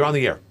 Hi, you're on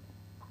the air.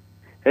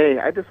 Hey,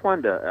 I just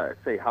wanted to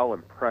say how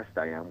impressed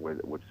I am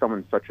with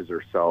someone such as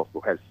herself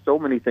who has so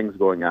many things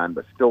going on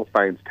but still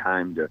finds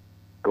time to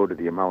go to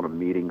the amount of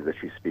meetings that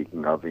she's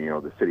speaking of,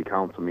 the city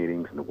council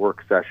meetings and the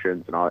work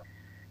sessions and all.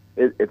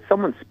 It's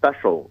someone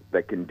special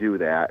that can do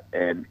that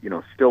and,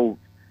 still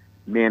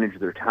manage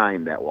their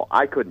time that well.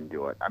 I couldn't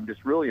do it. I'm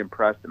just really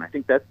impressed, and I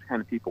think that's the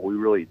kind of people we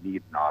really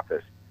need in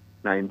office.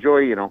 And I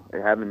enjoy,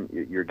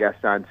 having your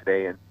guests on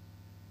today, and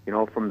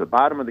from the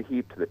bottom of the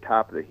heap to the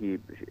top of the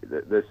heap,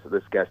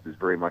 this guest is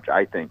very much,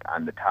 I think,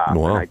 on the top.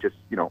 Wow. And I just,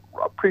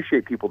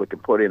 appreciate people that can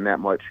put in that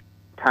much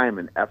time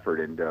and effort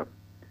into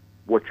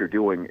what you're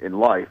doing in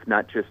life,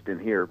 not just in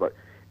here. But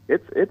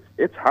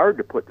it's hard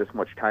to put this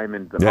much time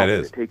into the it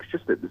is. It takes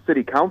just the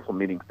city council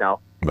meetings now.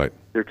 Right.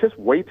 They're just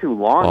way too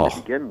long to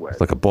begin with.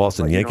 It's like a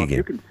Boston Yankee game.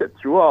 You can sit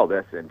through all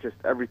this and just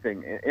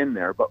everything in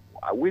there, but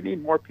we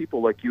need more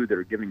people like you that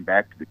are giving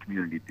back to the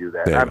community to do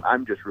that.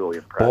 I'm just really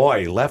impressed.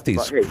 Boy,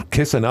 Lefty's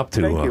kissing up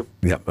to. Thank you.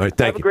 Yeah, all right,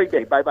 thank Have a great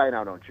day. Bye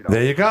now, don't you know?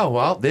 There you go.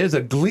 Well, there's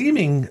a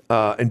gleaming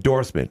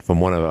endorsement from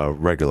one of our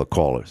regular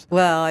callers.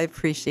 Well, I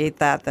appreciate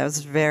that. That was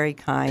very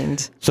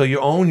kind. So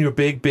you own your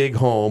big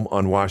home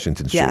on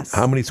Washington Street. Yes.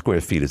 How many square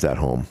feet is that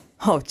home?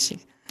 Oh, gee.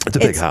 It's a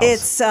big house.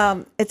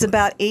 It's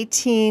about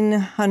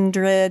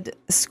 1,800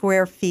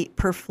 square feet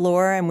per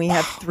floor, and we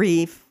have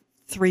three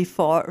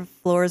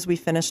floors. We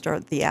finished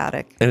the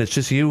attic. And it's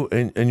just you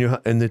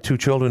and the two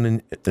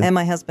children and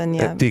my husband.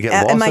 Yeah. Do you get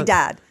lost? And my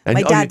dad. And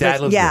your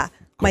dad lives yeah. with you?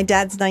 My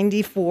dad's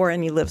 94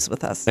 and he lives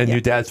with us. And your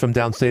dad's from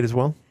downstate as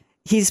well?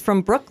 He's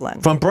from Brooklyn.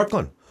 From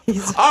Brooklyn.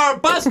 Our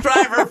bus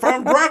driver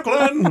from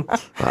Brooklyn,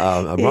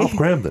 Ralph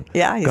Cramden.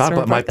 Yeah, he's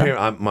from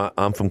Brooklyn.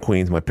 I'm from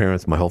Queens. My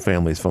whole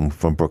family's from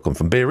Brooklyn,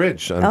 from Bay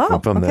Ridge.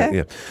 I'm from okay. that.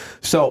 Yeah.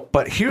 So,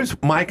 but here's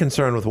my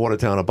concern with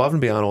Watertown, above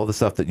and beyond all the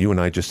stuff that you and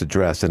I just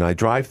addressed. And I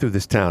drive through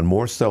this town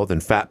more so than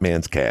Fat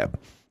Man's Cab,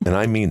 and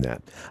I mean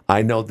that.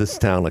 I know this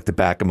town like the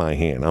back of my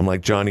hand. I'm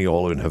like Johnny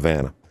Oler in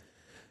Havana.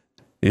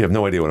 You have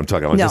no idea what I'm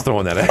talking about. I'm just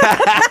throwing that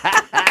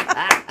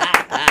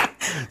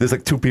out. There's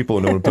like two people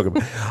who know what I'm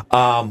talking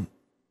about.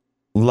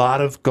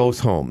 Lot of ghost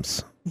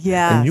homes.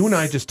 Yeah. And you and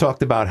I just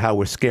talked about how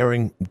we're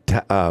scaring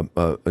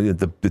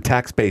the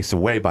tax base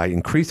away by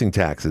increasing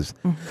taxes.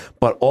 Mm-hmm.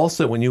 But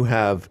also when you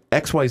have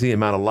XYZ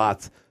amount of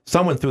lots,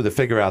 someone threw the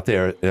figure out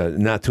there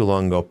not too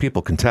long ago,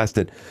 people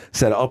contested,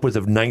 said upwards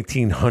of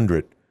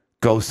 1,900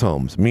 ghost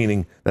homes,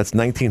 meaning that's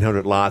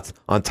 1,900 lots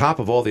on top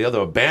of all the other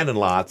abandoned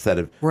lots that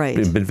have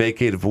been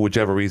vacated for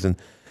whichever reason.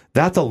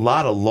 That's a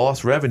lot of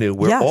lost revenue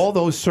where all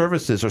those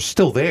services are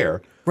still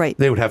there. Right.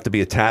 They would have to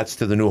be attached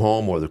to the new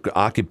home or the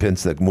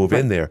occupants that move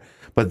in there.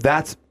 But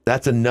that's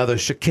another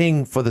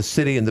shaking for the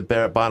city and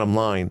the bottom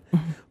line.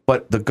 Mm-hmm.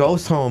 But the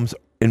ghost homes,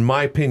 in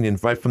my opinion,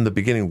 right from the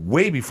beginning,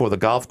 way before the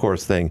golf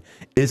course thing,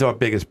 is our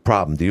biggest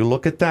problem. Do you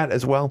look at that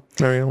as well,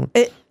 Maryellen?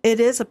 It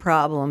is a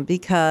problem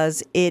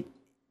because it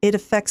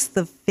affects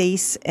the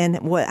face and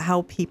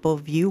how people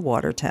view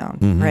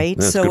Watertown, right?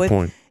 That's so a good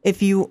point.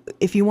 if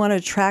you want to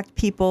attract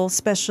people,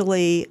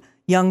 especially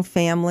young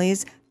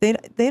families, they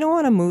don't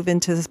want to move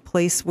into this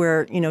place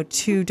where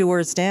 2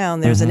 doors down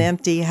there's an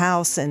empty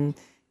house and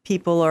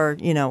people are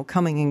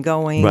coming and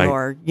going, right.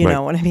 or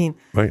know what I mean.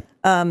 Right.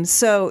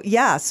 So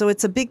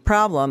it's a big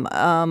problem,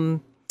 and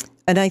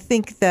I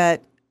think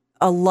that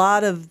a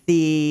lot of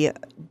the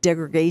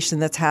degradation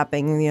that's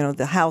happening,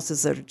 the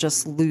houses that are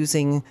just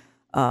losing,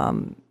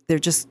 they're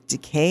just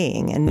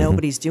decaying, and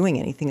nobody's doing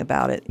anything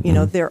about it.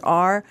 There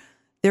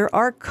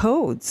are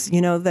codes,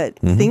 that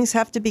things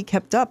have to be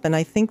kept up, and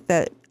I think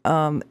that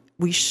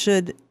we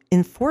should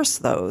enforce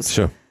those.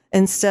 Sure.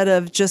 Instead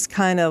of just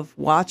kind of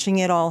watching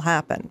it all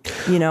happen,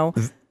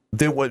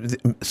 There was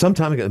some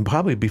time ago, and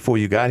probably before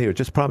you got here,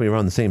 just probably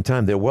around the same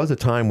time, there was a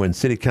time when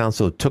city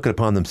council took it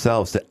upon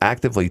themselves to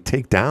actively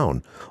take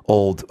down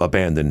old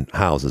abandoned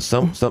houses,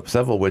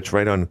 several of which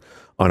right on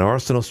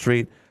Arsenal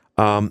Street.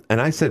 And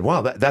I said,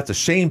 wow, that's a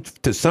shame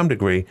to some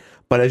degree.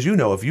 But as you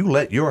know, if you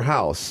let your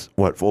house,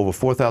 for over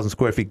 4,000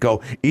 square feet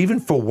go, even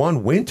for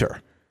one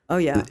winter, oh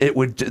yeah, it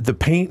would, the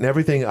paint and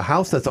everything, a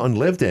house that's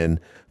unlived in,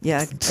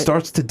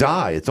 starts to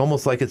die. It's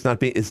almost like it's not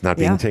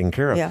being taken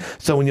care of. Yeah.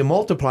 So when you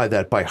multiply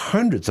that by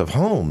hundreds of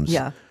homes,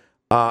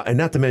 and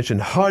not to mention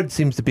HUD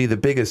seems to be the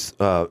biggest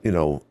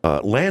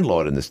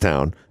landlord in this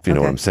town, if you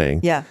know what I'm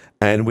saying. Yeah.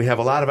 And we have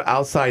a lot of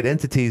outside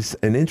entities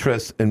and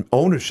interests and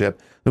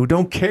ownership who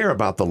don't care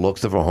about the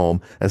looks of a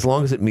home as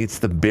long as it meets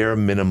the bare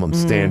minimum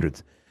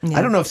standards. Yeah.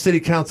 I don't know if city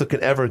council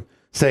can ever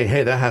say,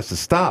 hey, that has to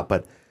stop,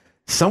 but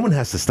someone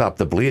has to stop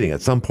the bleeding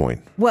at some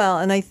point. Well,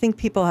 and I think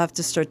people have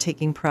to start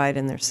taking pride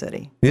in their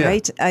city,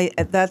 right?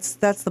 That's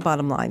the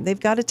bottom line. They've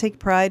got to take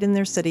pride in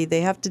their city.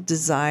 They have to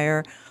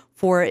desire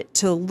for it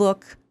to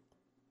look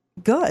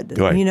good,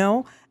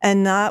 right.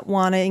 And not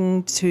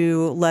wanting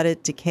to let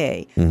it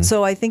decay.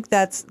 So I think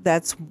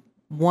that's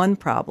one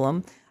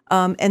problem.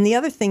 And the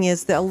other thing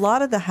is that a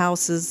lot of the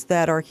houses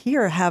that are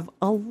here have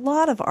a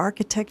lot of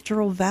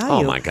architectural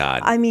value. Oh, my God.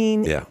 I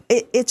mean,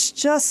 it's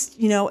just,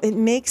 it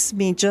makes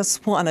me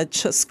just want to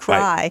just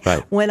cry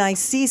when I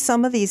see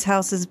some of these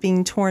houses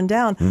being torn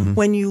down.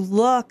 When you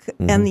look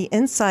on the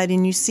inside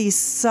and you see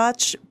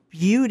such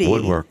beauty.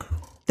 Woodwork.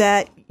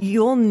 That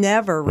you'll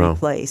never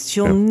replace.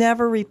 You'll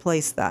never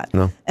replace that.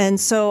 No. And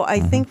so I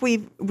think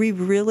we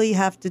really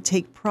have to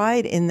take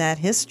pride in that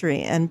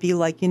history and be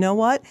like, you know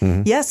what?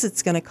 Yes,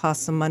 it's going to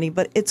cost some money,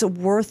 but it's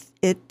worth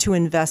it to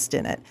invest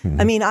in it.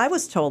 I mean, I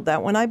was told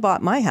that when I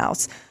bought my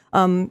house,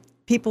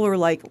 people were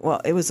like,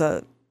 well, it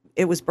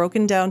was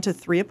broken down to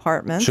 3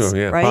 apartments. Sure,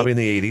 yeah, right? probably in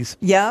the 80s.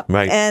 Yeah,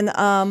 right. And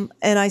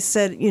I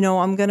said,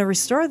 I'm going to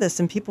restore this,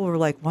 and people were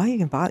like, "Why are you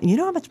going to buy? You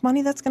know how much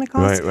money that's going to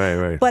cost?"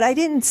 Right. But I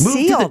didn't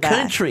see all that. Move to the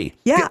country.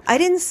 Yeah, I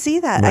didn't see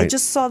that. Right. I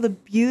just saw the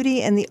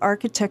beauty and the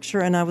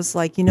architecture, and I was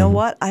like, you know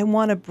what? I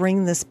want to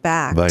bring this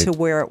back to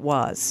where it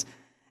was,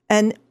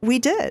 and we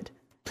did.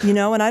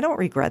 And I don't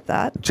regret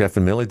that. Jeff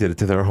and Millie did it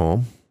to their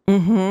home,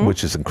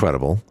 which is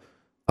incredible.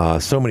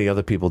 So many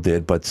other people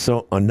did, but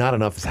not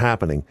enough is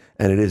happening,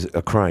 and it is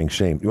a crying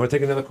shame. You want to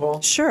take another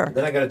call? Sure.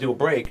 Then I got to do a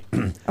break.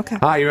 Okay.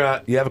 Hi,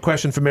 you have a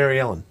question for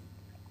Maryellen?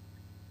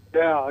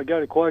 Yeah, I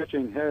got a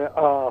question.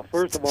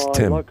 First of all,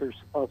 I like her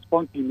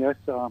spunkiness.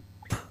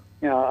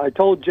 I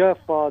told Jeff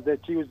that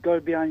she was going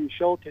to be on your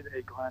show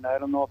today, Glenn. I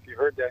don't know if you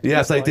heard that.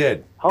 Yes, I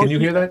did. Can you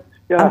hear that?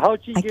 Yeah,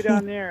 how'd she get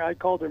on there? I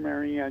called her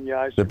Maryellen.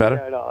 Yeah, is it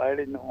better? I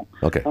didn't know.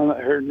 Okay.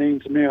 Her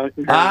name's Maryellen.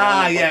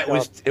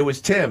 It was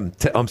Tim.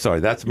 I'm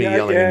sorry, that's me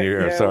yelling in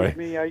your ear. Sorry. It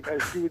was me. I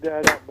screwed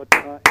that up.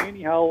 But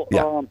anyhow,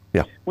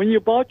 when you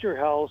bought your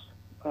house,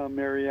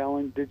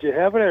 Maryellen, did you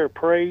have it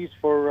appraised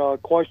for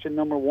question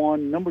number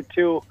 1? Number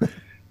 2,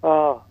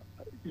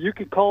 you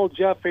could call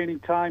Jeff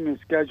anytime and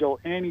schedule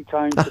any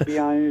time to be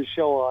on his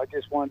show. I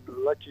just wanted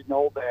to let you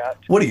know that.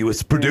 What are you, a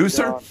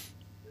producer?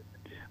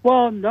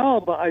 Well,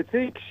 no, but I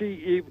think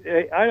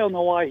I don't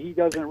know why he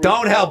doesn't.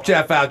 Don't help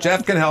Jeff out.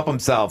 Jeff can help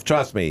himself.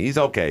 Trust me. He's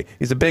okay.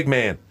 He's a big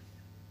man.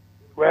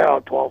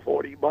 Well,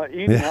 1240. But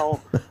anyhow,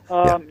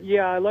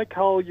 I like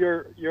how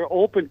you're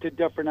open to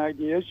different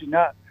ideas. You're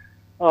not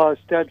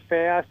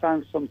steadfast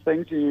on some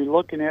things, and you're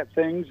looking at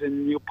things,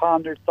 and you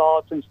ponder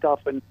thoughts and stuff,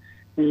 and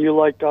you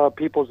like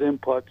people's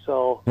input.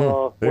 So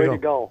way to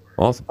go.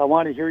 Awesome. I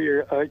want to hear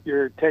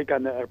your take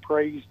on the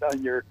appraised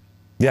on your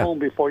home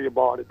before you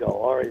bought it, though.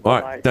 All right. All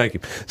right. Thank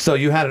you. So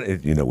you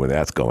had you know where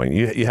that's going.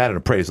 You had an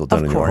appraisal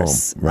done in your home,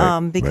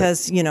 right?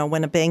 Because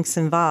when a bank's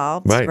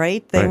involved,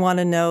 right? They want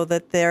to know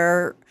that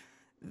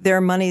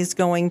their money's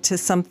going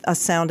to a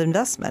sound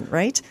investment,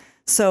 right?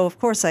 So of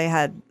course I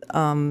had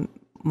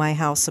my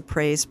house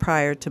appraised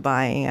prior to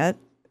buying it.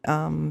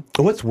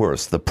 What's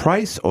worse, the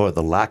price or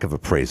the lack of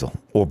appraisal,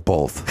 or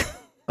both?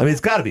 I mean,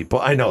 it's got to be.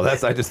 I know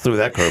I just threw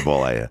that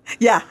curveball at you.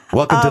 Yeah.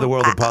 Welcome to the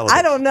world of politics.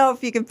 I don't know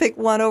if you can pick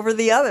one over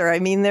the other. I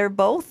mean, they're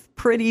both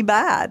pretty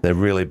bad. They're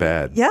really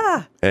bad.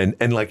 Yeah.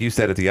 And like you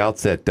said at the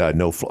outset,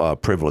 no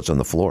privilege on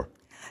the floor.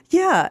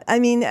 Yeah. I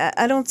mean,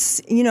 I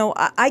don't,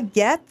 I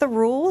get the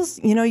rules.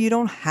 You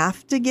don't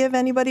have to give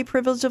anybody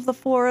privilege of the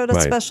floor at a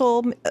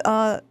special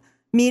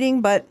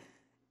meeting, but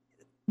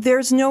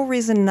there's no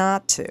reason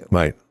not to.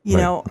 Right.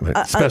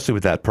 Especially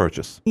with that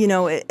purchase.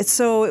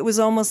 So it was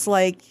almost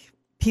like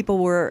people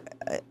were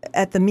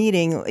at the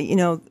meeting,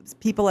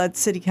 people at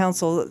city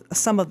council,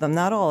 some of them,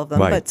 not all of them,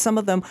 but some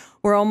of them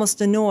were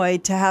almost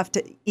annoyed to have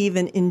to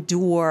even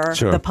endure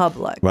the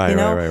public. Right.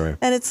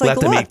 And it's like,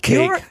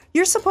 look,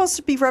 you're supposed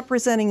to be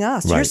representing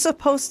us. Right. You're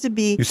supposed to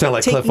be. You sound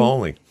like Cliff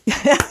Only.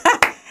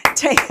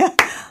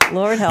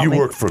 Lord help me. You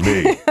work for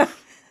me.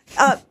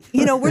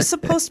 We're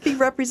supposed to be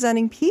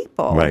representing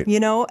people, right.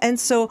 And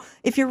so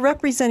if you're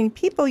representing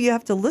people, you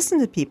have to listen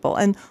to people.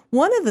 And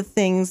one of the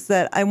things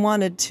that I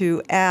wanted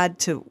to add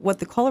to what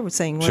the caller was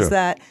saying was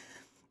that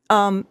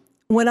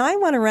when I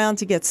went around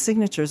to get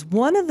signatures,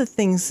 one of the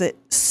things that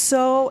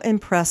so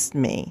impressed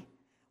me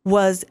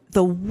was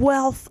the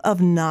wealth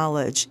of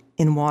knowledge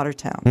in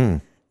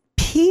Watertown.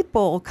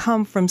 People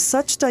come from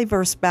such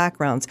diverse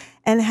backgrounds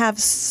and have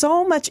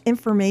so much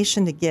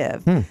information to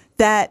give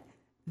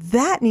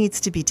that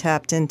needs to be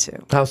tapped into.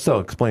 How so?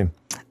 Explain.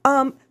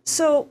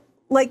 So,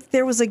 like,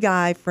 there was a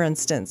guy, for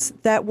instance,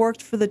 that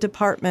worked for the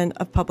Department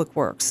of Public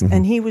Works,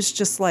 and he was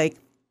just like,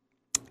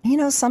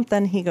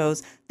 something? He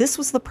goes, this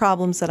was the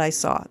problems that I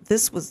saw.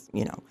 This was,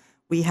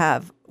 we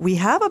have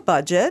a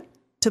budget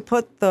to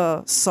put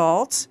the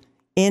salt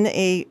in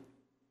a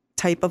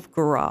type of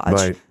garage.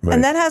 Right.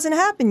 And that hasn't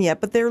happened yet,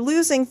 but they're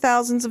losing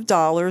thousands of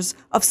dollars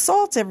of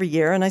salt every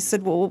year. And I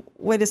said, well,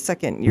 wait a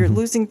second. You're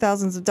losing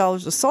thousands of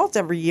dollars of salt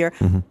every year,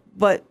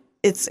 but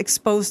it's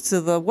exposed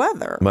to the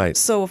weather. Right.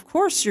 So, of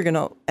course, you're going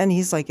to... And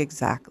he's like,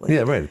 exactly.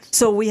 Yeah, right.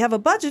 So we have a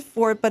budget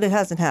for it, but it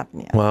hasn't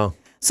happened yet. Wow.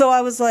 So I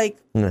was like...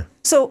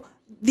 So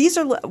these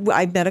are...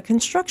 I met a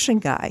construction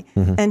guy,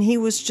 and he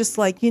was just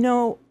like,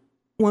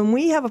 when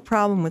we have a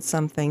problem with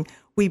something...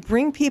 We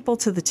bring people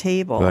to the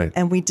table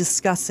and we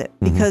discuss it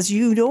because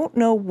you don't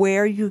know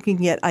where you can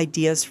get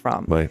ideas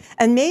from. Right.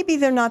 And maybe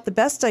they're not the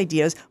best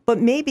ideas, but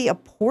maybe a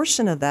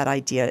portion of that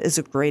idea is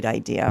a great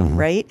idea,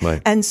 right?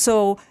 And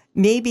so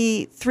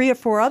maybe 3 or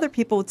 4 other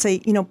people would say,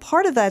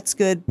 part of that's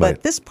good,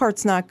 but this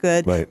part's not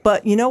good.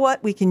 But you know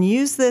what? We can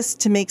use this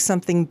to make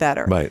something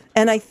better.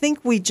 And I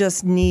think we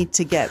just need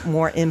to get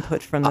more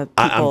input from the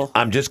people.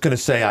 I'm just going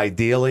to say,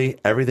 ideally,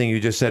 everything you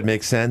just said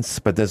makes sense,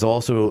 but there's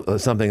also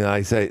something that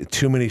I say,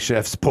 too many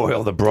chefs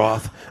spoil the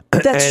broth.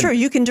 That's true.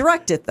 You can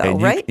direct it, though,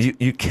 right?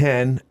 You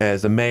can.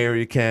 As a mayor,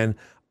 you can.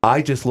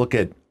 I just look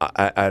at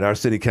our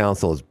city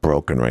council is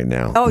broken right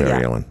now,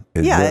 Maryellen.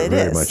 It very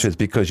is. much. It's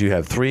because you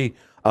have 3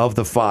 of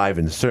the 5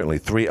 and certainly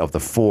 3 of the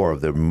 4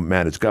 of the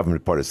managed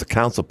government part is the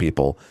council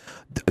people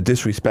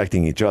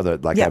disrespecting each other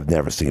like I've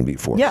never seen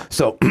before.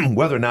 So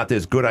whether or not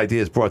there's good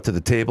ideas brought to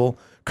the table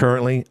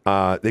currently,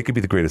 they could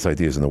be the greatest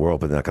ideas in the world,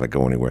 but they're not going to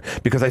go anywhere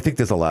because I think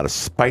there's a lot of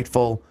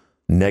spiteful,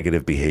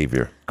 negative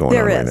behavior going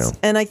on right now.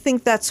 And I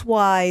think that's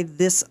why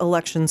this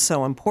election's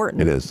so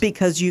important. It is.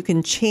 Because you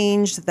can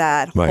change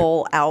that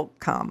whole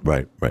outcome.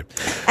 Right.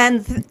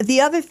 And the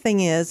other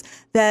thing is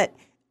that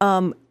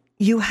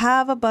you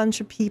have a bunch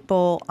of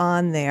people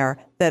on there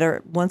that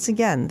are, once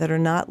again, that are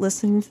not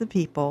listening to the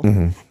people,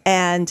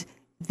 and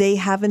they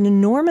have an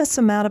enormous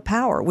amount of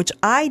power, which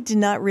I did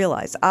not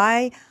realize.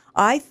 I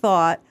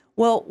thought,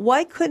 well,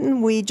 why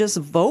couldn't we just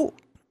vote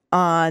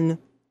on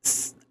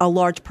a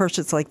large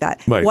purchase like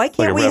that? Why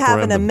can't we have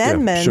an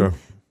amendment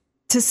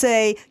to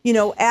say,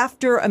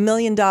 after $1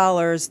 million,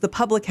 the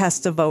public has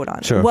to vote on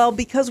it? Well,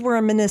 because we're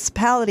a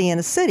municipality and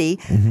a city,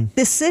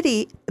 the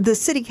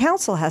city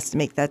council has to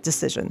make that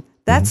decision.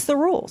 That's the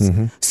rules.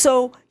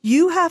 So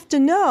you have to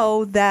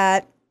know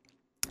that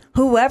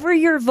whoever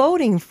you're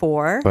voting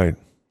for,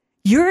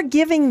 you're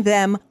giving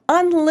them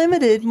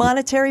unlimited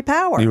monetary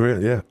power.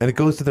 And it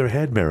goes to their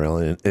head,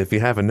 Maryellen, if you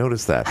haven't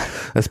noticed that,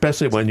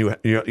 especially when you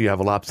have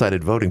a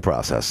lopsided voting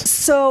process.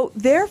 So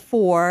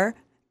therefore,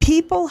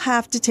 people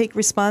have to take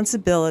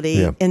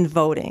responsibility in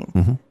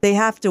voting. They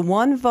have to,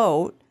 1,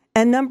 vote.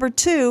 And number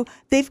 2,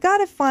 they've got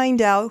to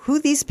find out who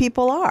these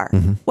people are.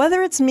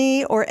 Whether it's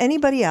me or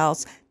anybody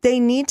else, they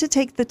need to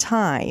take the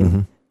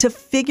time to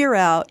figure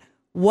out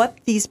what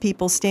these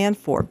people stand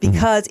for.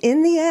 Because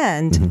in the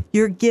end,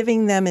 you're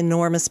giving them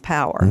enormous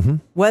power.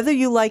 Whether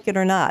you like it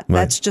or not,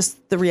 that's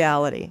just the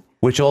reality.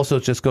 Which also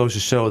just goes to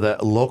show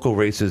that local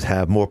races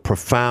have more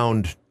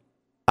profound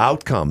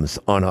outcomes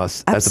on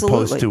us as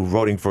opposed to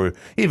voting for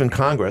even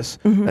Congress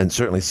and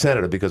certainly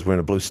Senator, because we're in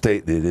a blue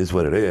state. It is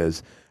what it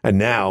is. And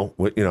now,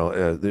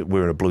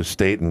 we're in a blue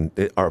state, and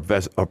our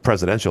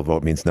presidential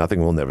vote means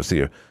nothing. We'll never see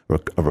a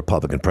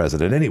Republican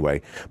president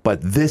anyway. But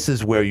this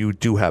is where you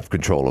do have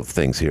control of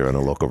things here in a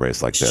local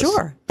race like this.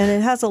 Sure. And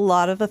it has a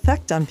lot of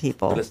effect on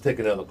people. Let's take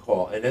another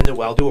call. And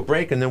then I'll do a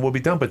break, and then we'll be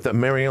done. But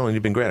Maryellen,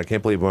 you've been great. I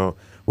can't believe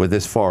we're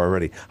this far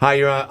already. Hi,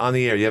 you're on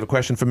the air. You have a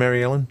question for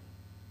Maryellen?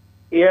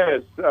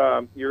 Yes,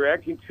 you're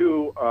acting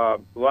too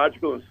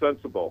logical and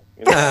sensible.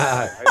 You know?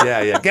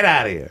 Yeah. Get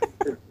out of here.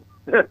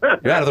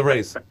 You're out of the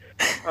race.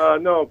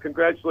 No,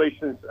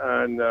 congratulations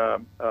on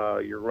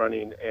your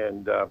running,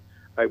 and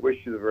I wish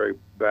you the very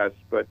best.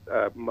 But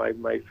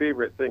my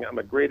favorite thing, I'm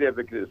a great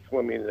advocate of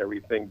swimming and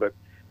everything, but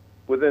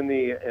within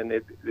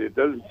it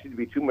doesn't seem to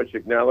be too much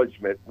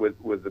acknowledgement with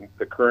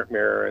the current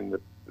mayor and the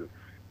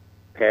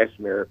past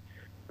mayor.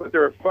 But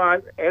there are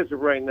 5, as of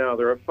right now,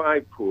 there are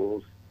 5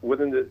 pools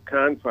within the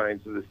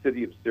confines of the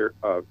city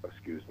of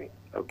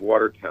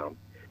Watertown,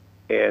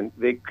 and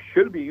they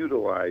should be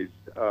utilized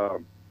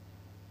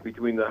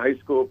between the high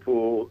school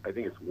pool. I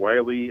think it's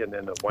Wiley, and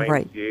then the YMCA,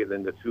 right.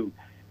 Then the two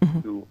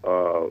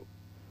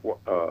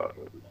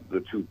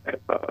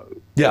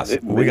yes,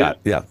 we got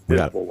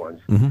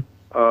ones.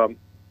 Mm-hmm.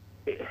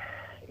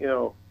 You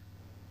know,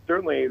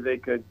 certainly they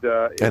could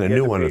and a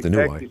new one at the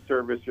new taxi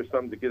service or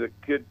something to get a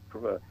kid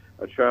from a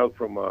child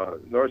from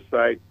North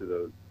Side to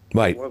the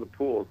right. one of the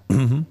pools.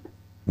 Mm-hmm.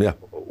 Yeah.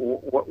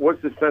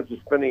 What's the sense of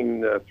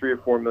spending $3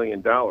 or $4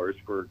 million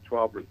for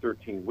 12 or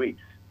 13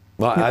 weeks?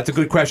 Well, that's a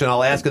good question.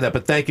 I'll ask you that,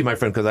 but thank you, my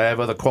friend, because I have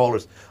other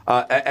callers.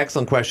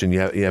 Excellent question. You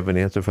have an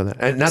answer for that?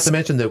 And not to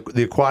mention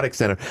the aquatic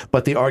center,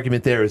 but the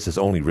argument there is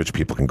only rich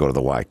people can go to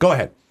the Y. Go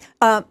ahead.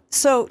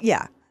 So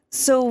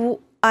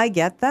I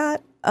get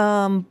that,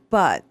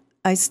 but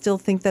I still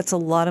think that's a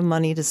lot of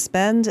money to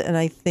spend, and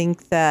I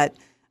think that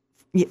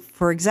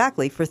for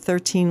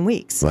 13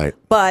 weeks. Right.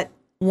 But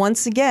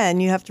once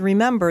again, you have to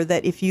remember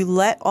that if you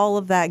let all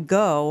of that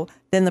go,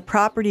 then the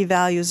property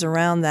values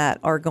around that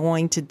are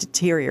going to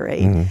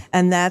deteriorate. Mm-hmm.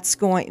 And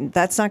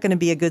that's not going to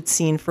be a good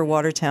scene for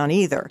Watertown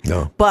either.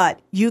 No. But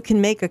you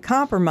can make a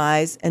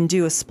compromise and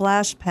do a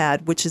splash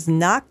pad, which is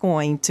not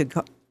going to,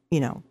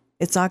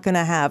 it's not going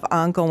to have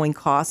ongoing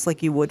costs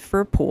like you would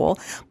for a pool,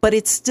 but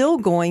it's still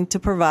going to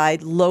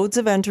provide loads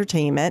of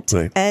entertainment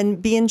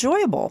and be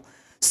enjoyable.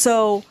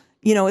 So,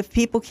 if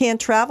people can't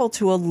travel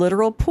to a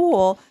literal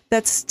pool,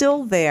 that's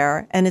still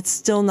there, and it's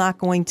still not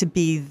going to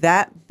be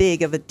that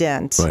big of a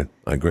dent right.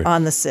 I agree.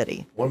 On the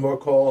city. One more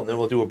call, and then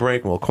we'll do a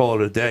break, and we'll call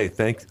it a day.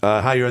 Thanks.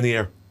 Hi, you're on the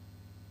air.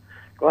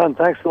 Glenn,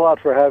 thanks a lot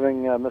for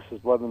having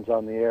Mrs. Blevins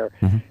on the air.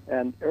 Mm-hmm.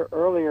 And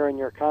earlier in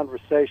your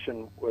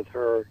conversation with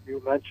her,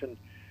 you mentioned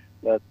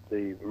that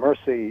the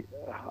Mercy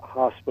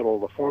Hospital,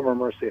 the former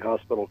Mercy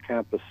Hospital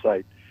campus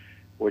site,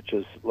 which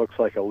looks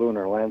like a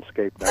lunar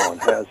landscape now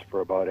and has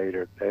for about 8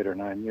 or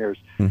 9 years,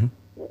 mm-hmm.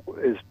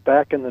 is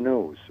back in the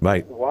news.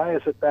 Right. Why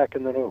is it back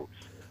in the news?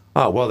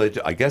 Oh, well,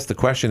 I guess the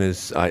question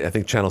is, I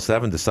think Channel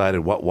 7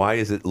 decided why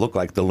does it look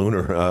like the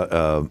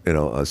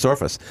lunar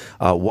surface?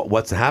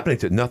 What's happening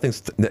to it?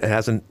 Nothing's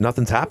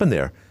happened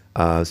there.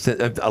 A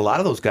lot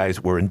of those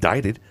guys were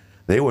indicted.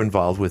 They were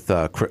involved with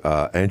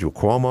Andrew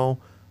Cuomo,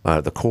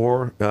 the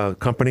Core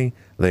company.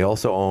 They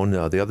also own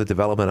the other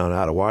development on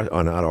out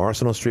of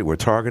Arsenal Street where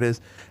Target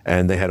is,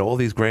 and they had all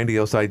these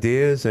grandiose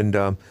ideas. And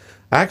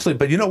actually,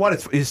 but you know what?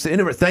 It's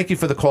interesting. Thank you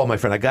for the call, my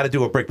friend. I got to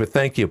do a break, but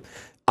thank you.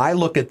 I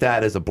look at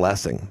that as a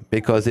blessing,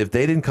 because if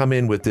they didn't come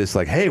in with this,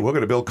 like, hey, we're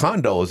going to build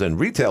condos and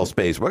retail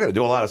space, we're going to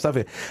do a lot of stuff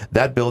here,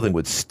 that building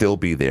would still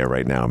be there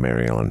right now,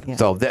 Maryellen. Yeah.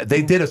 So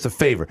they did us a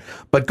favor.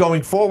 But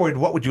going forward,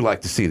 what would you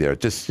like to see there?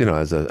 Just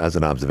as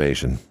an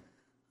observation.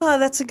 Oh,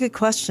 that's a good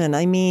question.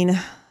 I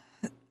mean,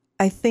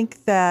 I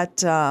think that,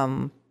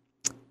 some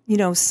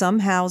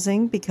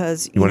housing,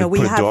 because, we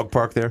put a dog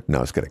park there? No,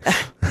 I was kidding.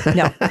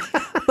 No.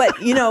 But,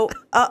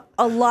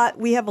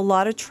 we have a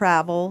lot of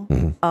travel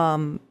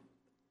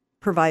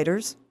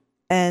providers,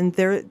 and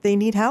they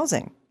need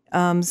housing.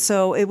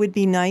 So it would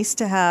be nice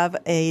to have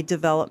a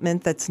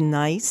development that's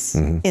nice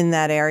in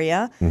that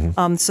area,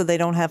 so they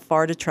don't have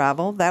far to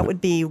travel. That would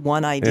be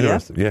one idea.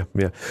 Interesting.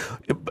 Yeah.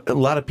 A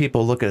lot of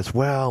people look at us,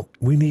 well,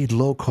 we need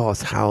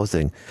low-cost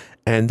housing.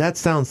 And that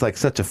sounds like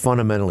such a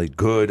fundamentally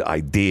good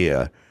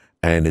idea,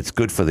 and it's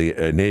good for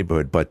the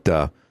neighborhood, but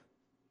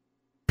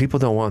people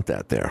don't want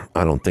that there.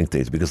 I don't think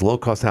they do, because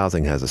low-cost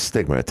housing has a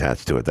stigma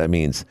attached to it. That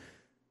means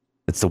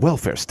it's the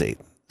welfare state.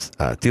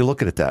 Do you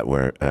look at it that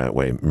way,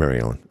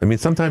 Maryellen? I mean,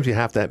 sometimes you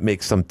have to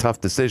make some tough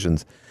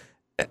decisions,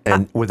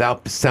 and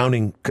without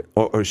sounding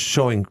or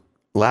showing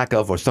lack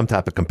of or some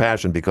type of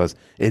compassion, because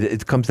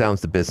it comes down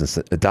to business,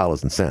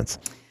 dollars and cents.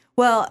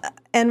 Well,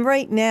 and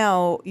right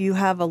now you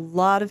have a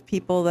lot of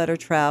people that are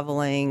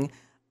traveling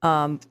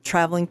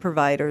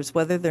providers,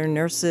 whether they're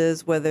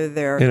nurses, whether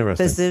they're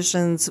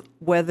physicians,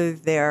 whether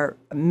they're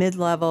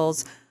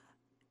mid-levels,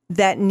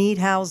 that need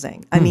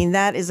housing. I mean,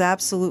 that is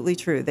absolutely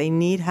true. They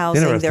need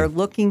housing. They're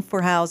looking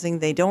for housing.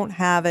 They don't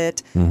have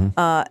it.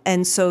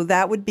 And so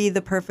that would be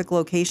the perfect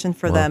location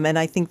for them. And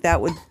I think that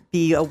would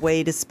be a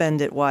way to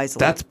spend it wisely.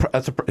 That's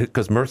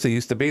because Mercy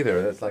used to be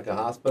there. That's like a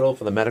hospital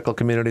for the medical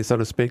community, so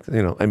to speak.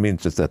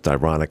 That's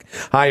ironic.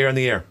 Hi, you're on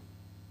the air.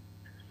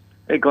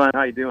 Hey, Glenn,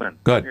 how you doing?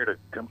 Good.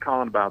 I'm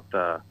calling about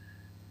the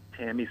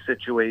Tammy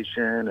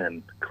situation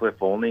and Cliff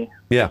Olney.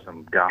 Yeah.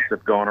 Some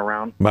gossip going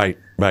around. Right.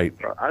 I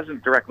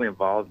wasn't directly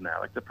involved in that. I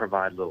like to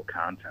provide a little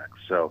context.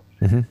 So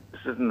this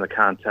is in the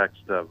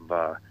context of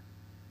I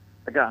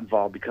got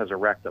involved because of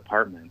wrecked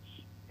apartments.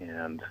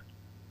 And,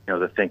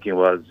 the thinking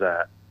was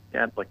that,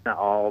 like not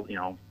all,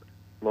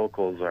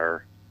 locals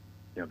are,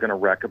 going to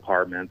wreck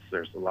apartments.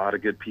 There's a lot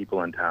of good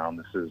people in town.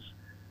 This is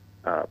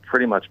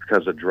pretty much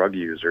because of drug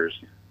users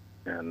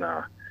and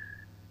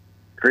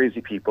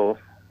crazy people,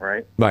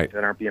 right? Right.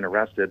 That aren't being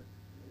arrested.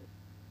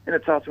 And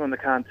it's also in the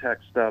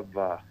context of,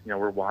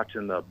 we're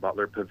watching the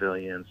Butler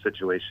Pavilion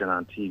situation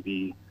on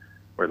TV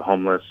where the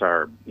homeless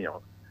are,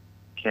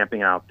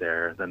 camping out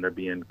there. Then they're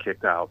being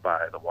kicked out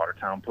by the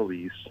Watertown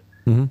police,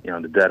 in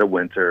the dead of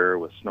winter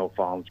with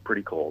snowfall. It's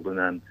pretty cold. And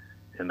then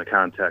in the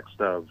context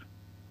of,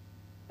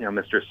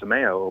 Mr.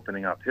 Sameo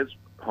opening up his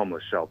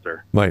homeless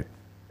shelter. Right.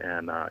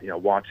 And,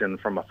 watching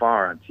from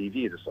afar on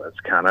TV, it's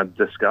kind of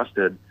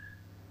disgusted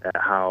at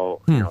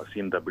how, it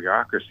seemed the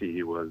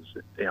bureaucracy was,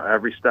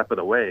 every step of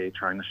the way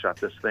trying to shut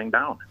this thing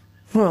down.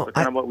 Well, so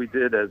kind of what we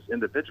did as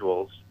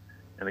individuals,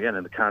 and again,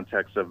 in the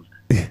context of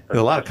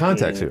a lot of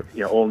context here.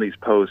 Olney's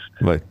post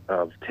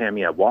of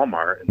Tammy at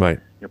Walmart, and,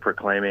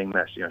 proclaiming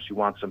that she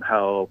wants some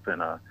help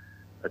and a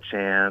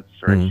chance,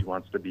 right? She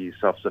wants to be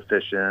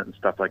self-sufficient and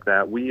stuff like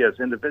that. We as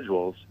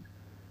individuals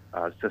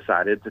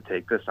decided to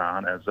take this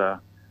on as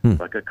a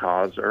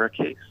cause or a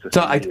case.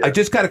 So I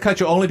just got to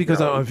cut you only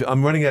because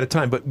I'm running out of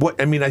time.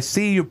 But I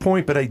see your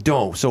point, but I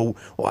don't. So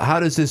how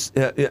does this,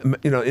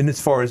 in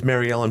as far as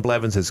Maryellen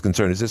Blevins is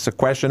concerned, is this a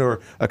question or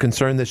a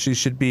concern that she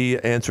should be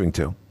answering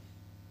to?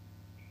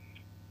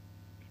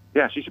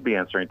 Yeah, she should be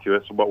answering to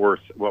it. So what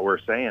we're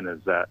saying is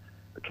that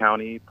the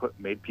county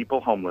made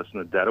people homeless in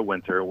the dead of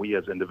winter. We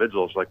as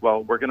individuals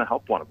we're going to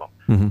help one of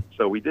them.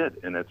 So we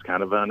did, and it's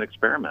kind of an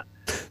experiment.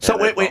 So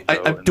wait,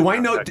 do I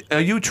know? Are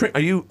you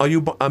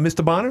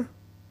Mr. Bonner?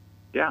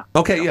 Yeah.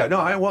 Okay. Yeah. No.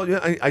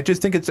 I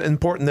just think it's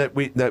important that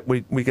we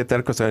get that,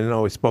 because I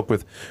know I spoke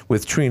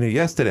with Trina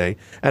yesterday,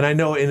 and I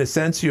know in a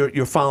sense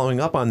you're following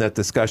up on that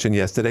discussion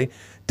yesterday.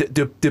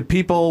 Do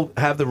people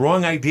have the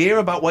wrong idea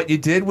about what you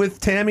did with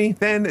Tammy?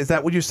 Then is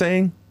that what you're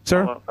saying,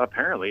 sir? Well,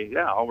 apparently,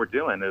 yeah. All we're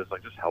doing is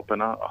just helping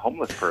a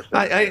homeless person.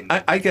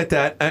 I get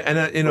that,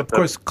 and of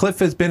course, Cliff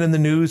has been in the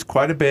news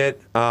quite a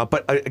bit.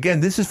 But again,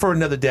 this is for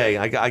another day.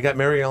 I got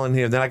Maryellen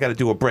here, and then I got to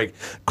do a break.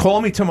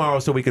 Call me tomorrow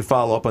so we can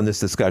follow up on this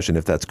discussion,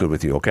 if that's good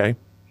with you. Okay?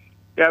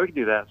 Yeah, we can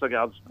do that. So,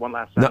 one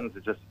last sentence.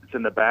 No. It's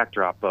in the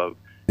backdrop of.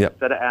 Yep.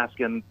 Instead of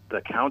asking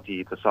the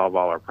county to solve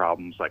all our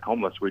problems like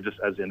homeless, we just,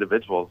 as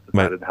individuals,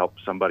 decided to help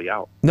somebody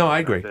out. No, I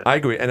agree.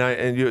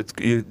 And you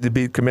to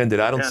be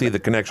commended. I don't see the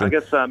connection. I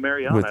guess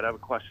Maryellen, I'd have a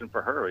question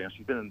for her.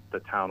 She's been in the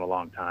town a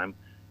long time,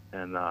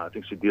 and I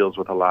think she deals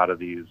with a lot of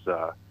these,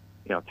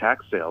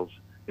 tax sales.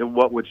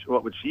 What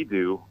would she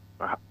do?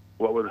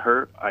 What would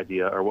her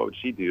idea, or what would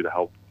she do to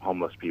help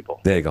homeless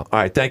people? There you go. All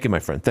right, thank you, my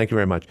friend. Thank you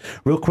very much.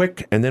 Real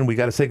quick, and then we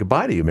got to say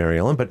goodbye to you,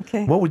 Maryellen. But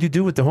what would you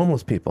do with the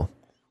homeless people?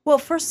 Well,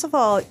 first of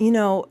all,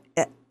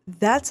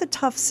 that's a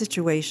tough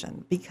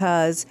situation,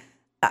 because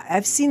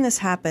I've seen this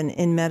happen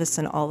in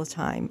medicine all the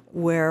time,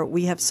 where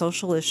we have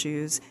social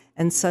issues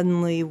and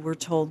suddenly we're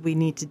told we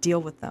need to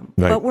deal with them,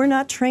 but we're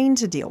not trained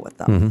to deal with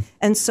them.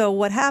 And so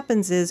what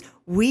happens is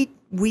we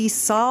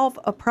solve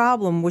a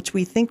problem which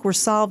we think we're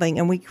solving,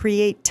 and we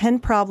create 10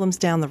 problems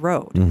down the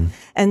road.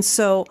 And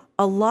so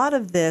a lot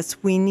of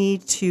this, we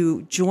need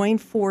to join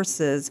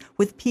forces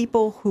with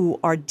people who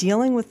are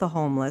dealing with the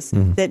homeless,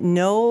 that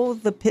know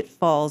the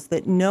pitfalls,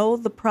 that know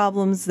the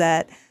problems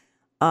that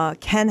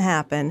can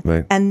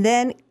happen, and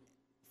then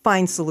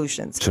find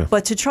solutions. Sure.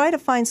 But to try to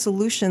find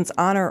solutions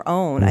on our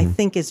own, I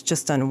think is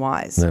just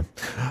unwise. Yeah.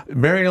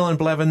 Maryellen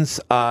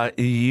Blevins,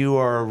 you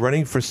are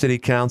running for city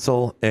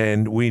council,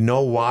 and we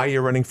know why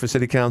you're running for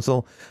city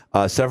council.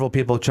 Several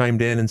people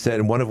chimed in and said,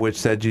 and one of which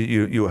said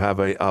you have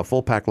a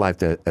full pack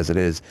life as it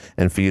is,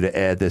 and for you to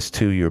add this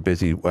to your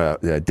busy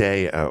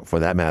day, for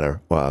that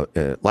matter,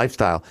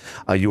 lifestyle,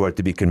 you are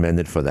to be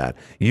commended for that.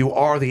 You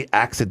are the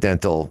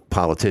accidental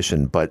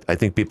politician, but I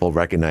think people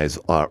recognize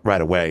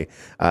right away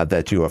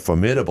that you are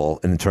formidable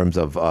in terms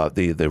of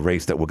the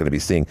race that we're going to be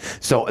seeing.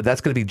 So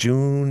that's going to be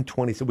June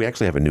 27th. We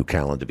actually have a new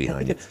calendar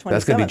behind you.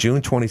 That's going to be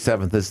June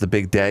 27th. This is the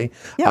big day.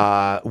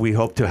 Yeah. We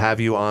hope to have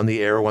you on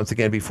the air once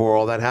again before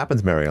all that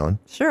happens, Maryellen.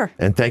 Sure.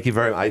 And thank you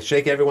very much. I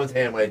shake everyone's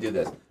hand when I do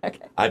this. Okay.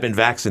 I've been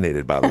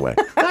vaccinated, by the way.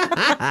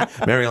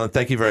 Maryellen,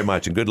 thank you very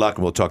much, and good luck,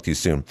 and we'll talk to you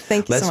soon.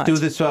 Thank you so much.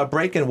 Let's do this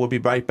break, and we'll be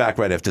right back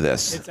right after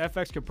this. It's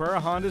FX Caprera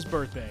Honda's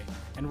birthday.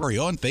 And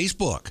we're on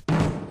Facebook.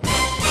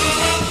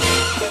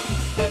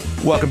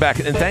 Welcome back,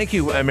 and thank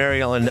you,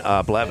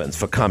 Maryellen Blevins,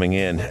 for coming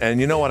in. And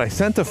you know what? I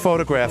sent a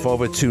photograph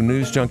over to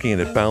News Junkie,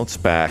 and it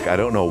bounced back. I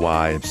don't know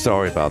why. I'm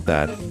sorry about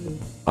that.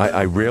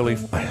 I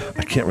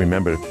can't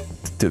remember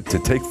to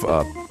take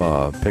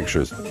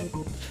pictures,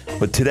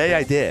 but today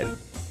I did.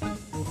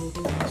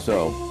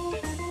 So,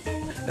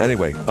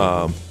 anyway,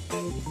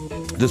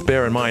 just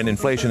bear in mind,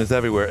 inflation is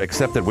everywhere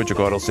except at Widget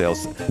Auto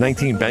Sales.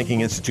 19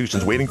 banking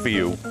institutions waiting for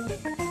you.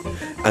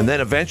 And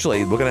then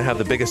eventually, we're going to have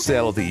the biggest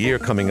sale of the year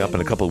coming up in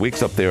a couple of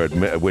weeks up there at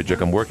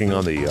Widget. I'm working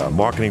on the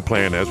marketing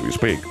plan as we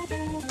speak.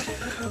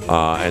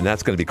 And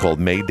that's going to be called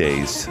May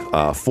Days.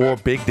 4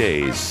 big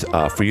days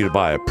for you to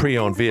buy a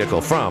pre-owned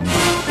vehicle from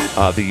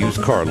the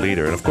used car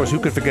leader. And, of course, who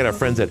could forget our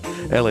friends at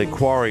L.A.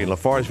 Quarry in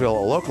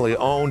Lafargeville, locally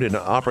owned and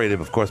operated,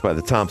 of course, by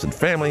the Thompson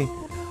family.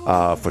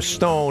 For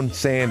stone,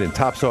 sand, and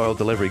topsoil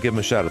delivery, give them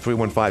a shout at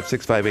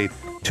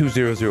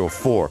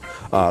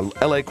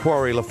 315-658-2004. L.A.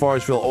 Quarry,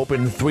 Lafargeville,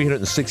 open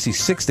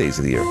 366 days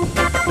of the year.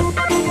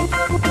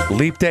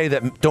 Leap day,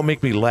 that don't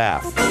make me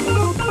laugh.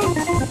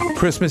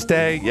 Christmas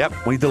Day, yep,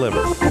 we deliver.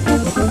 All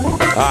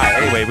right,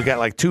 anyway, we got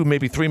like 2,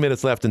 maybe 3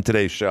 minutes left in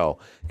today's show.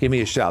 Give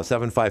me a shout,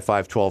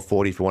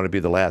 755-1240 if you want to be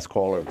the last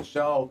caller of the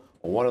show,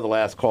 or one of the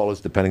last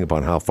callers, depending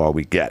upon how far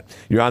we get.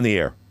 You're on the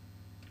air.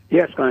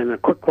 Yes, Glenn, a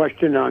quick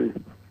question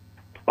on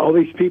all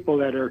these people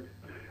that are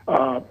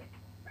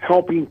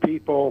helping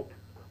people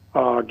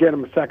get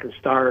them a second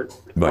start,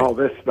 and all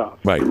this stuff.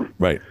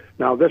 Right.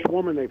 Now, this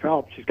woman they've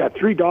helped, she's got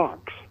 3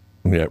 dogs.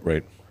 Yeah,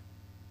 right.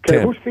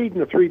 Okay, who's feeding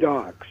the 3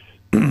 dogs?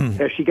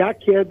 Has she got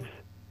kids?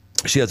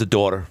 She has a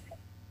daughter.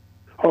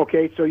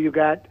 Okay, so you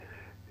got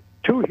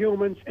 2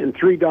 humans and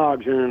 3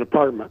 dogs in an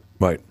apartment.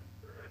 Right.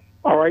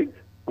 All right,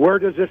 where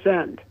does this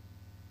end?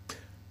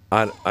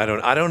 I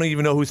don't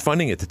even know who's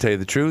funding it, to tell you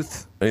the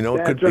truth. You know,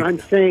 That's what I'm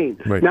saying.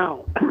 Right.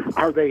 Now,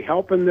 are they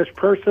helping this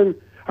person?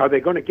 Are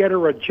they going to get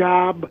her a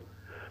job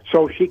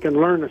so she can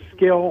learn a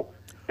skill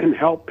and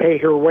help pay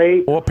her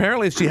way? Well,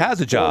 apparently she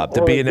has a job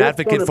to Or be is an this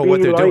advocate gonna for what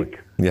be they're doing. like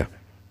Yeah.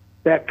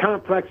 That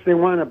complex they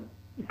want to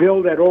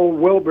build at Old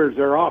Wilbur's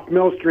or off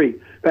Mill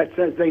Street that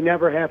says they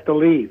never have to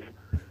leave.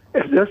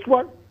 Is this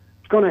what's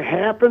going to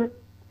happen?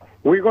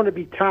 We're going to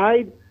be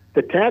tied.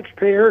 The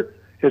taxpayer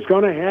is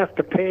going to have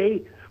to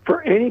pay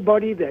for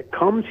anybody that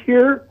comes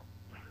here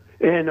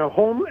and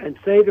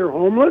say they're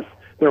homeless.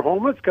 They're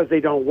homeless because they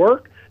don't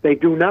work. They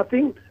do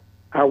nothing.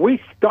 Are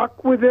we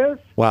stuck with this?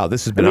 Wow,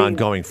 this has been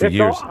ongoing for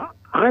years.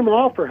 I'm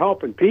all for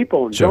helping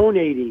people and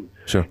donating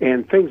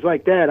and things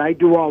like that. I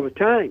do all the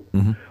time.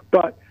 Mm-hmm.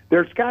 But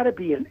there's got to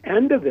be an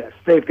end to this.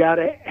 They've got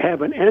to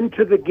have an end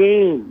to the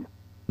game.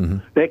 Mm-hmm.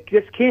 That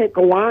this can't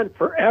go on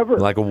forever.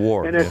 Like a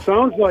war. And it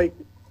sounds like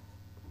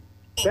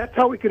that's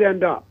how we could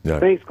end up. Yeah.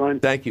 Thanks, Glenn.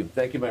 Thank you,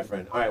 my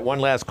friend. All right, one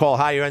last call.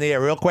 Hi, you're on the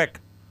air, real quick.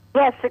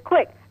 Yes, a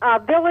quick.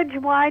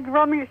 Village-wide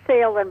rummage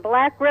sale in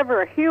Black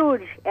River,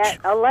 huge,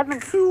 at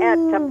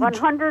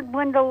 100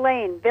 Windle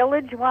Lane.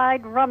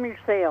 Village-wide rummage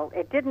sale.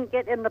 It didn't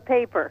get in the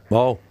paper.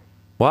 Oh,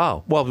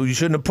 wow. Well, you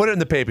shouldn't have put it in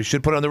the paper. You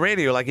should put it on the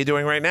radio like you're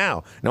doing right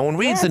now. No one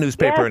reads the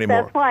newspaper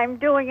anymore. That's why I'm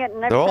doing it.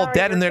 And They're all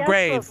dead in their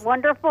grave. Was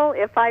wonderful.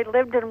 If I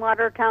lived in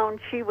Watertown,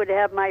 she would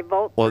have my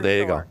vote. Well, there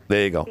you go.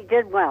 There you go. She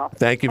did well.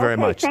 Thank you very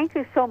much. Thank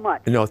you so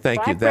much. No,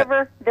 thank you. Black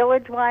River,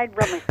 village-wide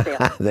rummage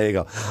sale. There you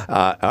go.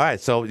 All right.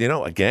 So,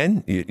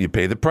 again, you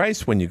pay the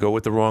price when you go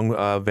with the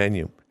wrong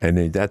venue.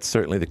 And that's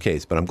certainly the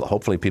case. But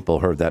hopefully people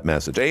heard that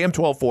message. AM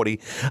 1240,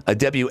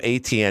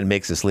 WATN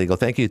makes this legal.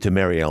 Thank you to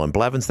Maryellen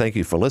Blevins. Thank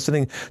you for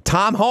listening.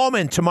 Tom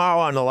Holman tomorrow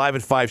on the Live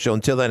at 5 show.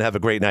 Until then, have a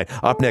great night.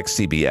 Up next,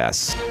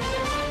 CBS.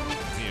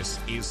 This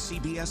is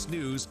CBS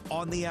News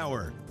on the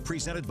Hour,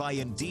 presented by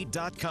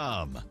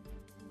Indeed.com.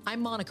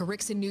 I'm Monica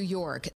Ricks in New York.